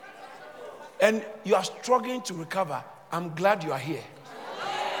 and you are struggling to recover, I'm glad you are here.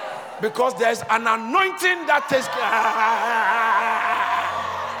 Because there's an anointing that takes care.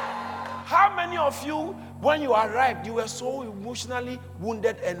 How many of you, when you arrived, you were so emotionally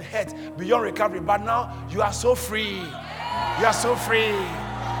wounded and hurt beyond recovery, but now you are so free. You are so free.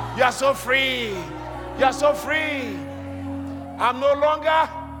 You are so free. You are so free. I'm no longer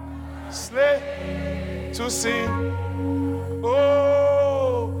slave to sin.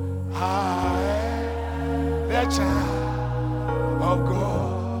 Oh, I am the child of God.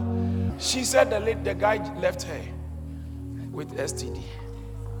 She said the guy left her with STD.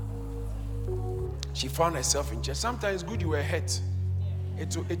 She found herself in church. Sometimes good you were hurt.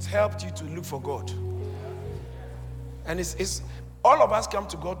 It helped you to look for God. And it's all of us come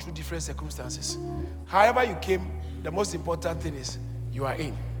to God through different circumstances. However you came, the most important thing is you are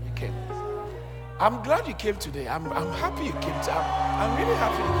in. You came. I'm glad you came today. I'm happy you came. I'm really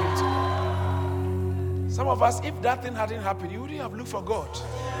happy you came today. Some of us, if that thing hadn't happened, you wouldn't have looked for God.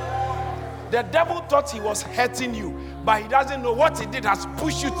 The devil thought he was hurting you, but he doesn't know what he did has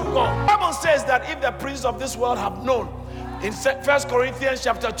pushed you to God. The Bible says that if the prince of this world have known, in 1 Corinthians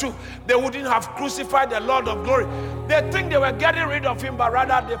chapter 2, they wouldn't have crucified the Lord of glory. They think they were getting rid of him, but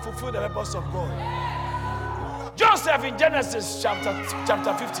rather they fulfilled the purpose of God. Joseph in Genesis chapter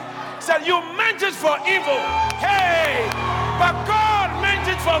 50 said, you meant it for evil. Hey, but God meant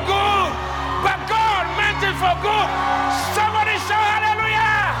it for good. But God meant it for good. Somebody shout hallelujah.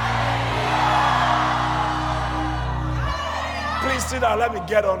 Please sit down. Let me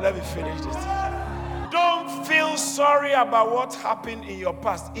get on. Let me finish this. Don't feel sorry about what happened in your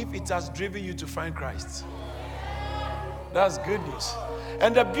past if it has driven you to find Christ. That's good news.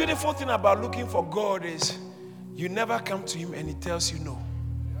 And the beautiful thing about looking for God is you never come to him and he tells you no.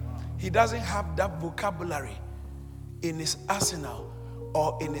 He doesn't have that vocabulary in his arsenal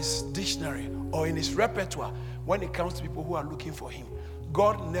or in his dictionary or in his repertoire when it comes to people who are looking for him.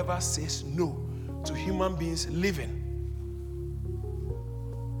 God never says no to human beings living.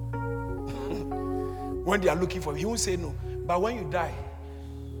 When they are looking for him, he won't say no. But when you die,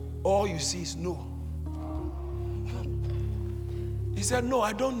 all you see is no. He said, no,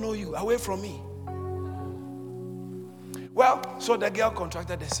 I don't know you. Away from me. Well, so the girl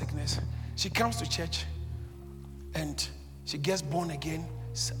contracted the sickness. She comes to church and she gets born again.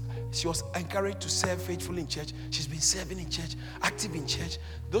 She was encouraged to serve faithfully in church. She's been serving in church, active in church.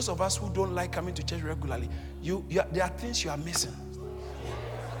 Those of us who don't like coming to church regularly, there are things you are missing.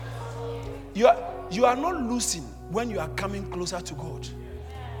 You are not losing when you are coming closer to God.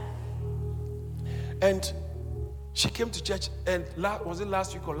 And she came to church, and was it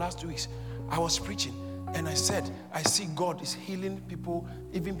last week or last 2 weeks? I was preaching, and I said, I see God is healing people,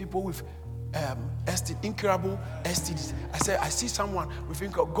 even people with incurable STDs. I said, I see someone with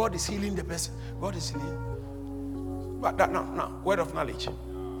incurable. God is healing the person. God is healing. But now, word of knowledge.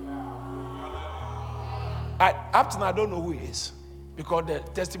 Up to now, I don't know who he is. Because the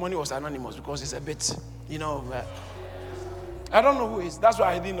testimony was anonymous, because it's a bit, I don't know who it is. That's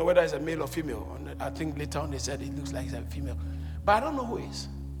why I didn't know whether it's a male or female. I think later on they said it looks like it's a female. But I don't know who it is.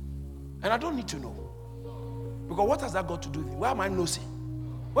 And I don't need to know. Because what has that got to do with me? Why am I nosy?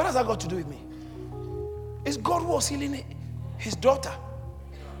 What has that got to do with me? It's God who was healing his daughter.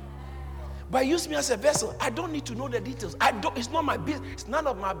 But use me as a vessel. I don't need to know the details. It's not my business. It's none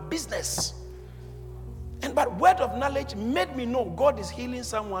of my business. But word of knowledge made me know God is healing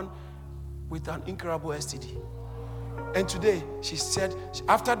someone with an incurable STD. And today, she said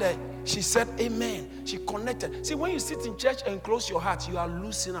amen. She connected. See, when you sit in church and close your heart, you are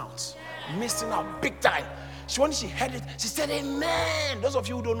losing out. Missing out big time. When she heard it, she said amen. Those of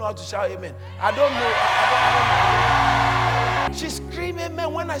you who don't know how to shout amen, I don't know. She screamed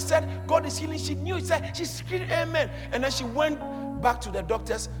amen. When I said God is healing, she knew it. She screamed amen. And then she went back to the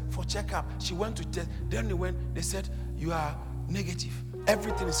doctors for checkup. She went to test. Then they said, you are negative.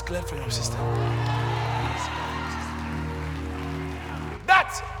 Everything is cleared from your system.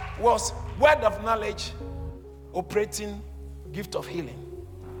 That was word of knowledge, operating gift of healing.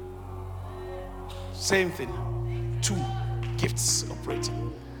 Same thing. 2 gifts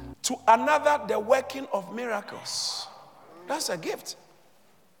operating. To another, the working of miracles. That's a gift.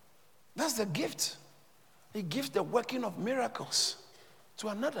 That's the gift. He gives the working of miracles to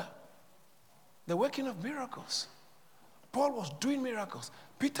another. The working of miracles. Paul was doing miracles.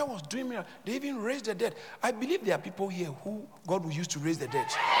 Peter was doing miracles. They even raised the dead. I believe there are people here who God will use to raise the dead.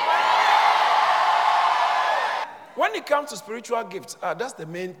 When it comes to spiritual gifts, that's the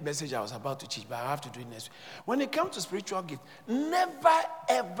main message I was about to teach, but I have to do it next week. When it comes to spiritual gifts, never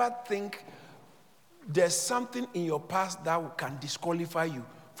ever think there's something in your past that can disqualify you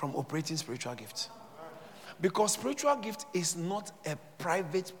from operating spiritual gifts. Because spiritual gift is not a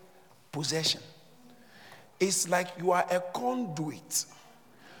private possession. It's like you are a conduit.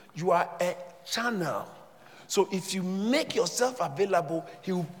 You are a channel. So if you make yourself available,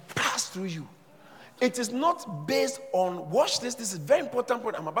 he will pass through you. It is not based on, watch this is a very important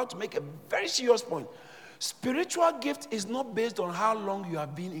point. I'm about to make a very serious point. Spiritual gift is not based on how long you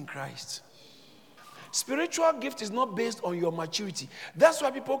have been in Christ. Spiritual gift is not based on your maturity. That's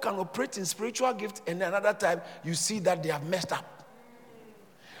why people can operate in spiritual gift and another time you see that they have messed up.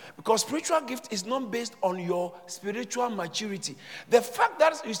 Because spiritual gift is not based on your spiritual maturity. The fact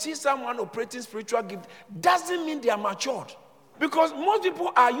that you see someone operating spiritual gift doesn't mean they are matured. Because most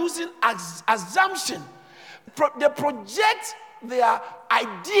people are using assumption. They project their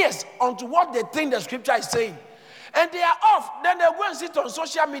ideas onto what they think the scripture is saying. And they are off. Then they go and sit on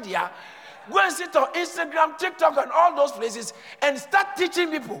social media, go and sit on Instagram, TikTok, and all those places, and start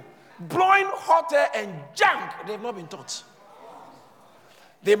teaching people, blowing hot air and junk they've not been taught.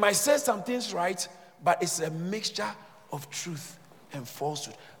 They might say some things right, but it's a mixture of truth and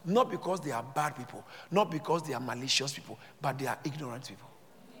falsehood. Not because they are bad people, not because they are malicious people, but they are ignorant people.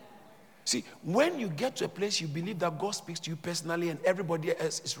 See, when you get to a place you believe that God speaks to you personally and everybody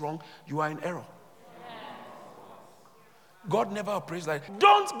else is wrong, you are in error. God never operates like that.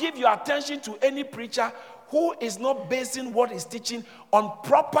 Don't give your attention to any preacher who is not basing what he's teaching on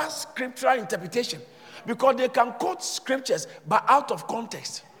proper scriptural interpretation. Because they can quote scriptures, but out of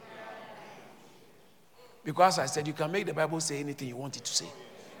context. Because I said, you can make the Bible say anything you want it to say.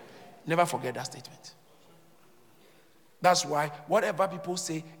 Never forget that statement. That's why whatever people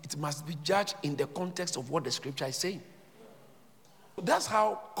say, it must be judged in the context of what the scripture is saying. That's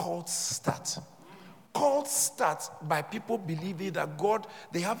how cults start. Cults start by people believing that God,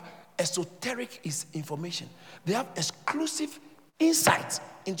 they have esoteric information. They have exclusive insights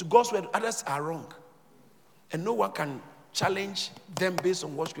into God's word. Others are wrong. And no one can challenge them based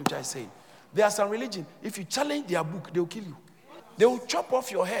on what scripture is saying. There are some religions, if you challenge their book, they will kill you. They will chop off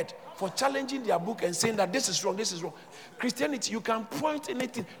your head for challenging their book and saying that this is wrong, this is wrong. Christianity, you can point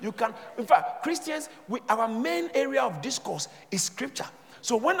anything. You can, in fact, Christians, our main area of discourse is scripture.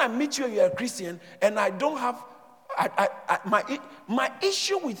 So when I meet you and you're a Christian and I don't have, my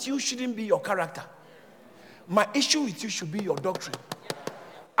issue with you shouldn't be your character. My issue with you should be your doctrine.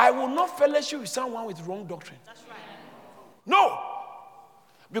 I will not fellowship with someone with wrong doctrine. That's right. No.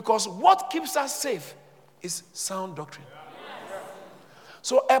 Because what keeps us safe is sound doctrine. Yes.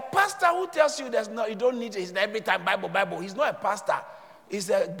 So a pastor who tells you you don't need it every time Bible, he's not a pastor. He's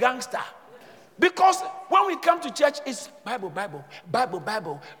a gangster. Because when we come to church, it's Bible.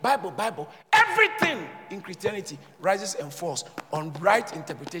 Everything in Christianity rises and falls on right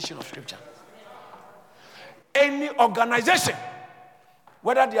interpretation of scripture. Any organization,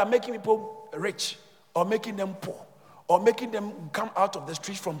 whether they are making people rich or making them poor or making them come out of the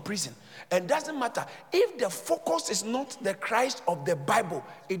street from prison, it doesn't matter. If the focus is not the Christ of the Bible,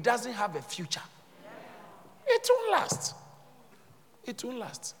 it doesn't have a future. It won't last. It won't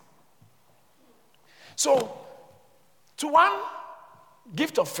last. So, to one,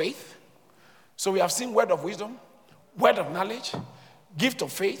 gift of faith. So we have seen word of wisdom, word of knowledge, gift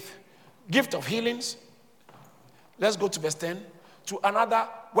of faith, gift of healings. Let's go to verse 10. To another,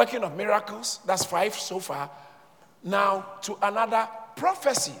 working of miracles. That's 5 so far. Now, to another,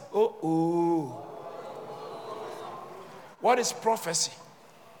 prophecy. What is prophecy?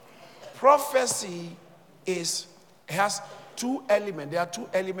 Prophecy has 2 elements. There are 2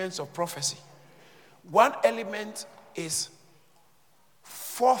 elements of prophecy. One element is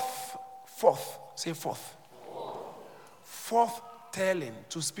forth. Say forth. Forth telling,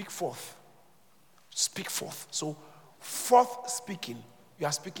 to speak forth. Speak forth. So, forth speaking. You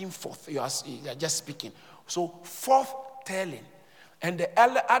are speaking forth. You are just speaking. So, forth telling. And the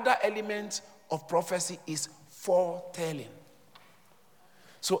other element of prophecy is foretelling.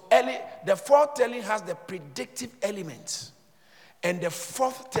 So the foretelling has the predictive element, and the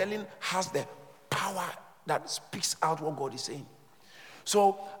foretelling has the power that speaks out what God is saying.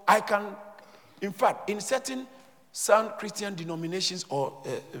 So I can, in fact, in certain sound Christian denominations or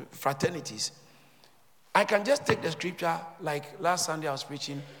fraternities, I can just take the scripture, like last Sunday I was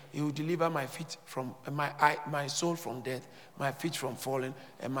preaching, He will deliver my feet from my soul from death, my feet from falling,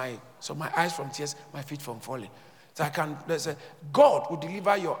 and my eyes from tears, my feet from falling. So I can say, God will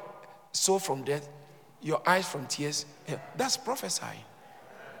deliver your soul from death, your eyes from tears. Yeah, that's prophesying.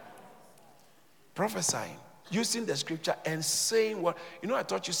 Prophesying. Using the scripture and saying what, I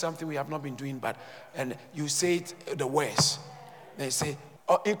taught you something we have not been doing, and you say it, the words. They say,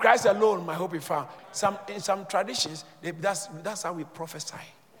 oh, in Christ alone, my hope is found. In some traditions, that's how we prophesy.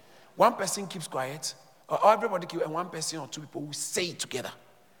 One person keeps quiet, or everybody keeps, and one person or two people will say it together.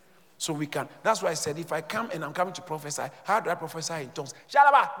 So we can. That's why I said, if I come and I'm coming to prophesy, how do I prophesy in tongues?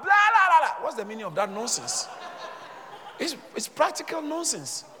 Shalaba, blah, blah, blah, blah. What's the meaning of that nonsense? It's practical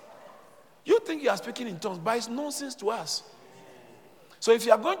nonsense. You think you are speaking in tongues, but it's nonsense to us. So if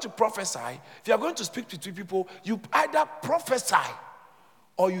you are going to prophesy, if you are going to speak to two people, you either prophesy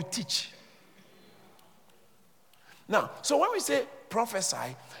or you teach. Now, so when we say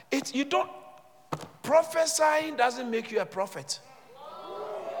prophesy, prophesying doesn't make you a prophet.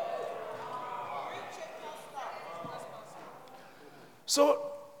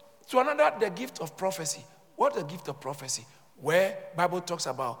 So, to another, the gift of prophecy. What is the gift of prophecy? Where Bible talks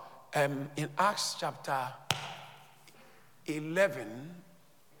about in Acts chapter 11,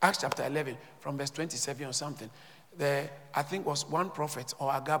 from verse 27 or something, I think was one prophet or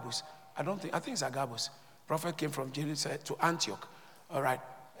Agabus. I think it's Agabus. Prophet came from Jerusalem to Antioch. All right.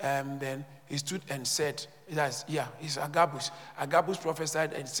 Then he stood and said, it's Agabus. Agabus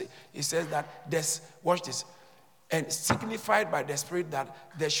prophesied and he says that watch this, and signified by the Spirit that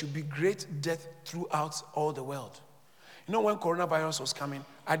there should be great death throughout all the world. When coronavirus was coming,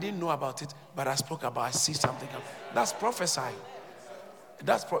 I didn't know about it, but I see something. That's prophesying.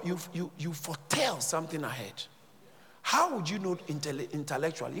 You foretell something ahead. How would you know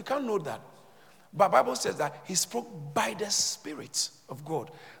intellectually? You can't know that. But the Bible says that he spoke by the Spirit of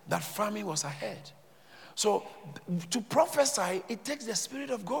God, that famine was ahead. So to prophesy, it takes the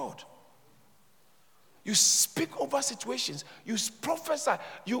Spirit of God. You speak over situations. You prophesy.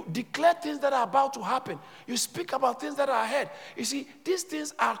 You declare things that are about to happen. You speak about things that are ahead. You see, these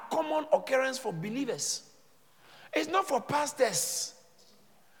things are common occurrence for believers. It's not for pastors.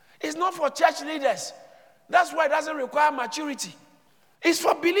 It's not for church leaders. That's why it doesn't require maturity. It's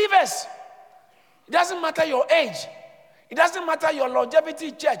for believers. It doesn't matter your age. It doesn't matter your longevity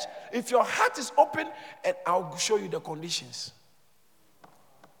in church. If your heart is open, and I'll show you the conditions.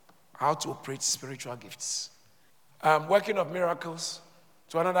 How to operate spiritual gifts. Working of miracles,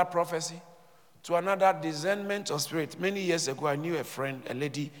 to another prophecy, to another discernment of spirit. Many years ago, I knew a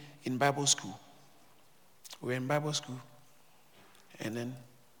lady in Bible school. We were in Bible school. And then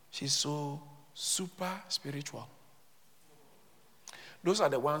she's so super spiritual. Those are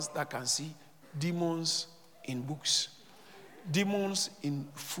the ones that can see demons in books, demons in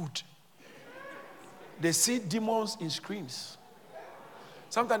food. They see demons in screens.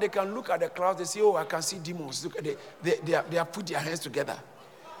 Sometimes they can look at the clouds, they say, oh, I can see demons. Look, they have put their hands together.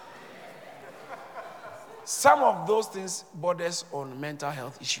 Some of those things borders on mental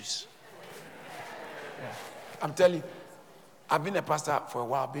health issues. Yeah. I'm telling you, I've been a pastor for a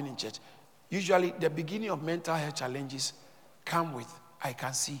while, I've been in church. Usually the beginning of mental health challenges come with, I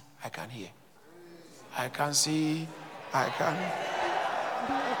can see, I can hear. I can see, I can.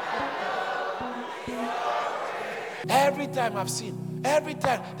 Every time I've seen, every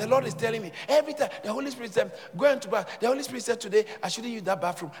time the Lord is telling me, every time the Holy Spirit said, go into bath. The Holy Spirit said today, I shouldn't use that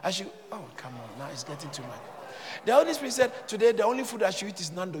bathroom. Oh, come on, now it's getting too much. The Holy Spirit said today, the only food I should eat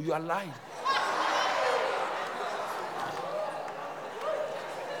is Nando. You are lying.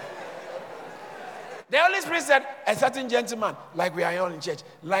 The Holy Spirit said, a certain gentleman, like we are all in church,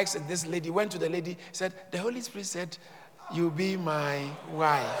 likes this lady, went to the lady, said, the Holy Spirit said, you'll be my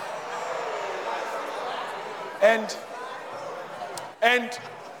wife. And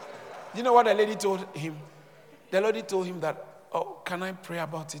you know what the lady told him? The lady told him that, oh, can I pray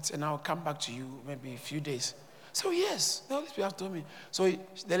about it and I'll come back to you maybe a few days. So yes, the Holy Spirit told me. So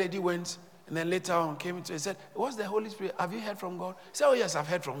the lady went and then later on came into it and said, what's the Holy Spirit? Have you heard from God? He said, oh yes, I've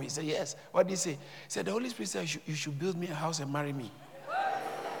heard from him. He said, yes. What did he say? He said, the Holy Spirit said, you should build me a house and marry me.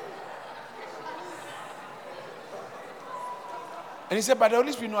 And he said, but the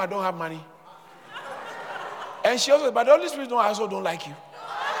Holy Spirit, no, I don't have money. And she also, but the Holy Spirit I also don't like you.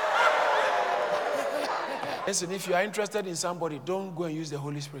 Listen, if you are interested in somebody, don't go and use the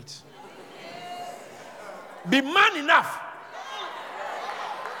Holy Spirit. Be man enough.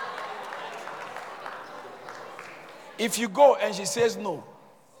 If you go and she says no,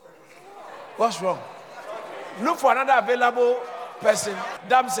 what's wrong? Look for another available person,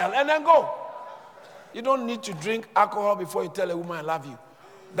 damsel, and then go. You don't need to drink alcohol before you tell a woman I love you.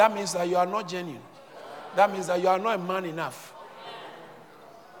 That means that you are not genuine. That means that you are not a man enough.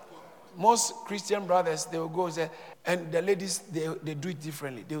 Most Christian brothers, they will go and say, and the ladies, they do it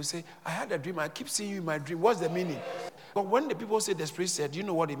differently. They will say, I had a dream. I keep seeing you in my dream. What's the meaning? But when the people say the Spirit said, you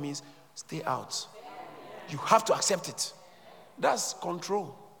know what it means? Stay out. You have to accept it. That's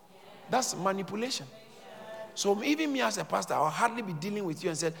control. That's manipulation. So even me as a pastor, I'll hardly be dealing with you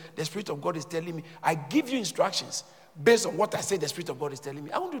and say, the Spirit of God is telling me. I give you instructions based on what I say the Spirit of God is telling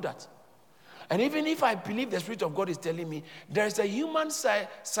me. I won't do that. And even if I believe the Spirit of God is telling me, there is a human side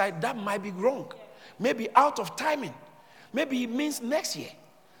that might be wrong. Maybe out of timing. Maybe it means next year.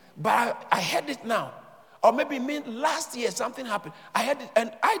 But I heard it now. Or maybe it means last year something happened. I heard it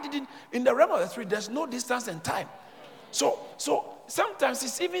and I didn't. In the realm of the Spirit, there's no distance and time. So sometimes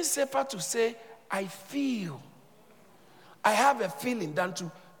it's even safer to say, I feel. I have a feeling than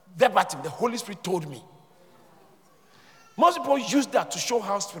to verbatim. The Holy Spirit told me. Most people use that to show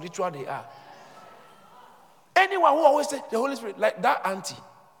how spiritual they are. Anyone who always says the Holy Spirit, like that auntie,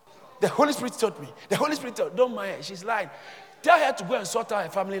 the Holy Spirit told me. The Holy Spirit told, don't mind her, she's lying. Tell her to go and sort out her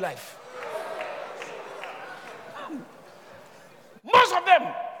family life. Most of them,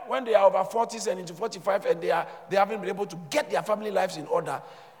 when they are over 40s and into 45 and they haven't been able to get their family lives in order,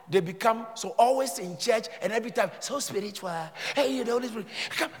 they become so always in church and every time so spiritual. Hey, the Holy Spirit,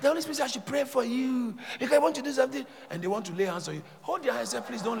 come, the Holy Spirit says I should pray for you. If I want to do something and they want to lay hands on you, hold your hands and say,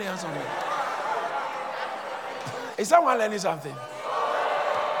 please don't lay hands on me. Is someone learning something?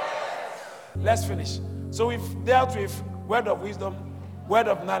 Let's finish. So we've dealt with word of wisdom, word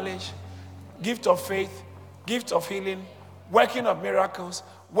of knowledge, gift of faith, gift of healing, working of miracles,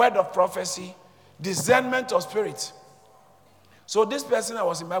 word of prophecy, discernment of spirit. So this person I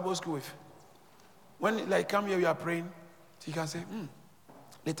was in Bible school with, when like come here, we are praying, he can say,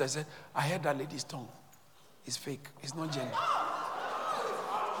 Later I said, I heard that lady's tongue. It's fake. It's not genuine.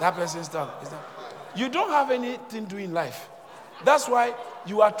 That person's tongue is not. You don't have anything to do in life. That's why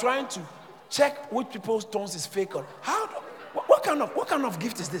you are trying to check which people's tongues is fake or what kind of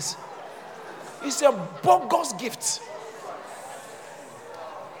gift is this? It's a bogus gift.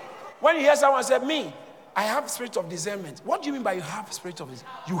 When you hear someone say, me, I have spirit of discernment. What do you mean by you have spirit of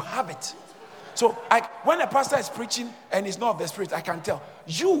discernment? You have it. So when a pastor is preaching and it's not of the spirit, I can tell.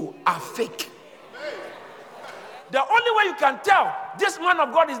 You are fake. The only way you can tell this man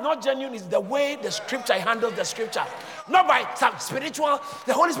of God is not genuine is the way the scripture handles the scripture. Not by some spiritual,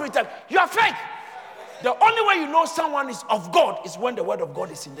 the Holy Spirit tells you are fake. The only way you know someone is of God is when the word of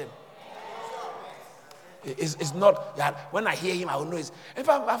God is in them. It's not, when I hear him, I will know it. If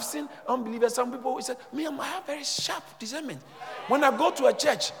I've seen unbelievers, some people who say, me, I have very sharp discernment. When I go to a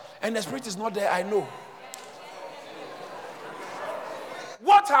church and the spirit is not there, I know.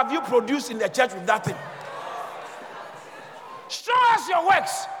 What have you produced in the church with that thing? Show us your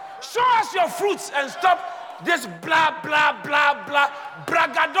works. Show us your fruits and stop this blah, blah, blah, blah,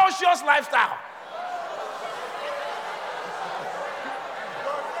 braggadocious lifestyle.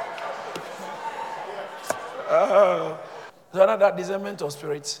 So another discernment of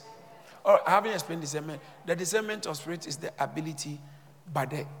spirits. Or having explained discernment, the discernment of spirit is the ability by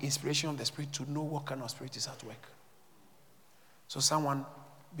the inspiration of the spirit to know what kind of spirit is at work. So someone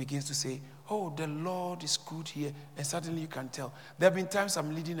begins to say, oh, the Lord is good here, and suddenly you can tell. There have been times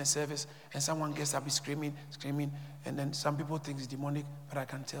I'm leading a service and someone gets up screaming, and then some people think it's demonic, but I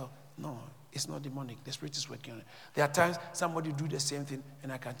can tell, no, it's not demonic. The spirit is working on it. There are times somebody do the same thing,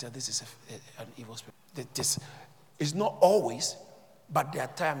 and I can tell this is an evil spirit. This is not always, but there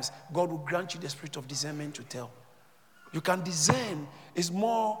are times God will grant you the spirit of discernment to tell. You can discern. It's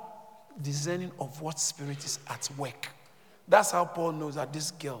more discerning of what spirit is at work. That's how Paul knows that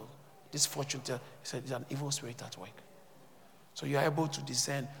this girl, this fortune teller, is an evil spirit at work. So you are able to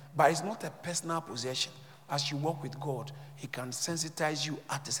discern. But it's not a personal possession. As you walk with God, He can sensitize you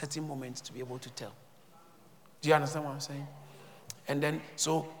at a certain moment to be able to tell. Do you understand what I'm saying? And then,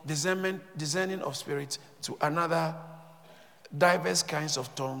 so discerning of spirits to another, diverse kinds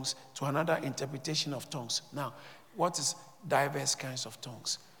of tongues, to another interpretation of tongues. Now, what is diverse kinds of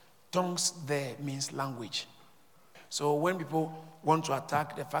tongues? Tongues there means language. So when people want to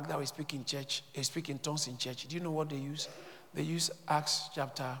attack the fact that we speak in church, we speak in tongues in church, do you know what they use? They use Acts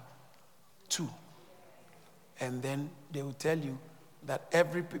chapter 2. And then they will tell you that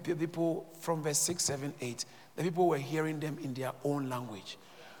every people from verse 6, 7, 8, the people were hearing them in their own language.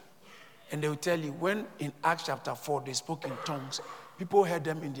 And they will tell you, when in Acts chapter 4, they spoke in tongues, people heard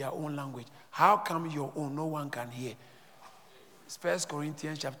them in their own language. How come your own no one can hear? 1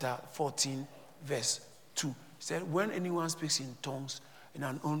 Corinthians chapter 14, verse 2. It said, when anyone speaks in tongues, in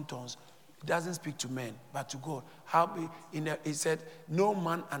an own tongues, it doesn't speak to men, but to God. It said, no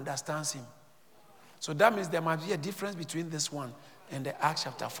man understands him. So that means there must be a difference between this one and the Acts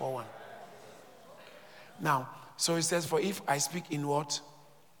chapter 4 one. Now, so it says, for if I speak in what?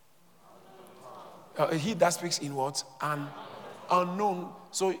 He that speaks in what? An unknown.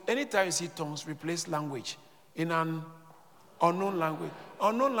 So anytime you see tongues, replace language. In an unknown language.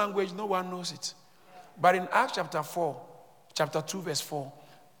 Unknown language, no one knows it. But in Acts chapter 4, chapter 2, verse 4,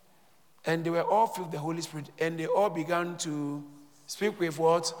 and they were all filled with the Holy Spirit, and they all began to speak with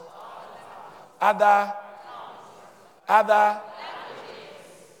what? Other.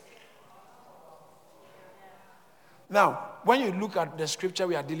 Now, when you look at the scripture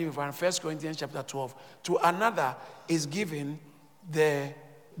we are dealing with, in 1 Corinthians chapter 12, to another is given the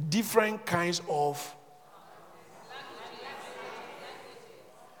different kinds of.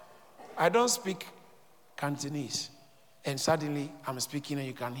 I don't speak Cantonese, and suddenly I'm speaking and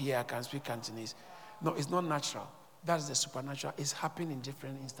you can hear I can speak Cantonese. No, it's not natural. That's the supernatural. It's happening in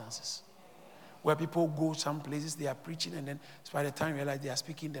different instances. Where people go some places, they are preaching, and then by the time you realize they are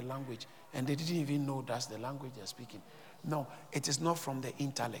speaking the language, and they didn't even know that's the language they are speaking. No, it is not from the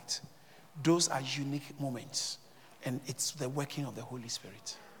intellect. Those are unique moments, and it's the working of the Holy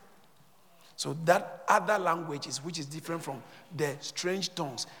Spirit. So that other language which is different from the strange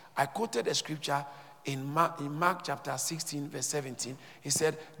tongues. I quoted a scripture in Mark chapter 16, verse 17. He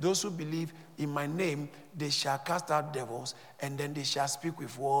said, those who believe in my name, they shall cast out devils, and then they shall speak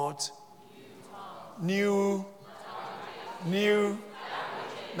with what? New.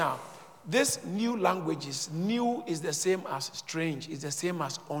 Now, this new languages, new is the same as strange, is the same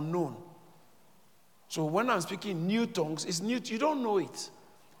as unknown. So when I'm speaking new tongues, it's new. You don't know it.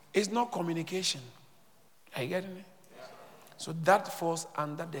 It's not communication. Are you getting it? So that falls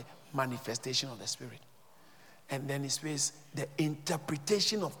under the manifestation of the Spirit. And then it says the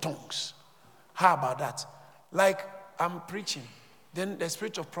interpretation of tongues. How about that? Like I'm preaching, then the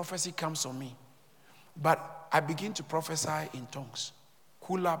spirit of prophecy comes on me. But I begin to prophesy in tongues.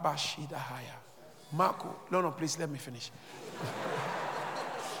 Kula bashida haya. Marco, no, please let me finish.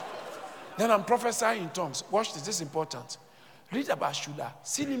 Then I'm prophesying in tongues. Watch this is important. Read about Shula,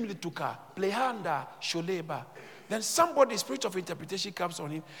 Silim Lituka, Plehanda, Sholeba. Then somebody, spirit of interpretation comes on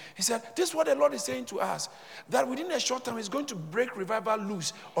him. He said, this is what the Lord is saying to us, that within a short time he's going to break revival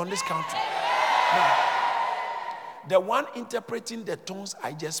loose on this country. Now, the one interpreting the tongues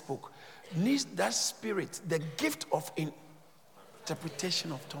I just spoke needs that spirit, the gift of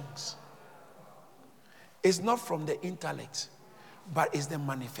interpretation of tongues. It's not from the intellect, but it's the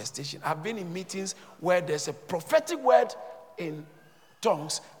manifestation. I've been in meetings where there's a prophetic word in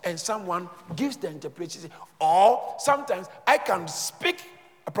tongues and someone gives the interpretation. Or sometimes I can speak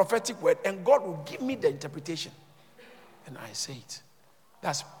a prophetic word and God will give me the interpretation. And I say it.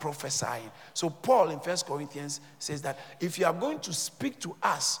 That's prophesying. So Paul in 1 Corinthians says that if you are going to speak to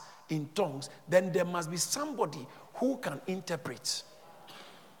us in tongues, then there must be somebody who can interpret.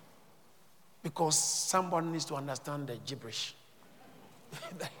 Because someone needs to understand the gibberish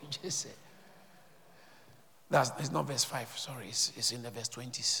that you just said. It's not verse 5, sorry, it's in the verse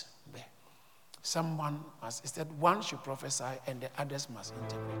 20s there. Someone must, instead one should prophesy and the others must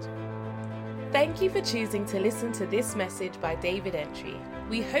interpret. Thank you for choosing to listen to this message by David Antwi.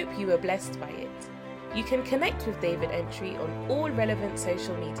 We hope you were blessed by it. You can connect with David Antwi on all relevant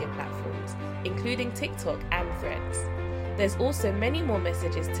social media platforms, including TikTok and Threads. There's also many more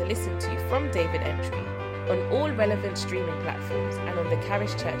messages to listen to from David Antwi on all relevant streaming platforms and on the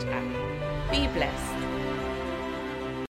Charis Church app. Be blessed.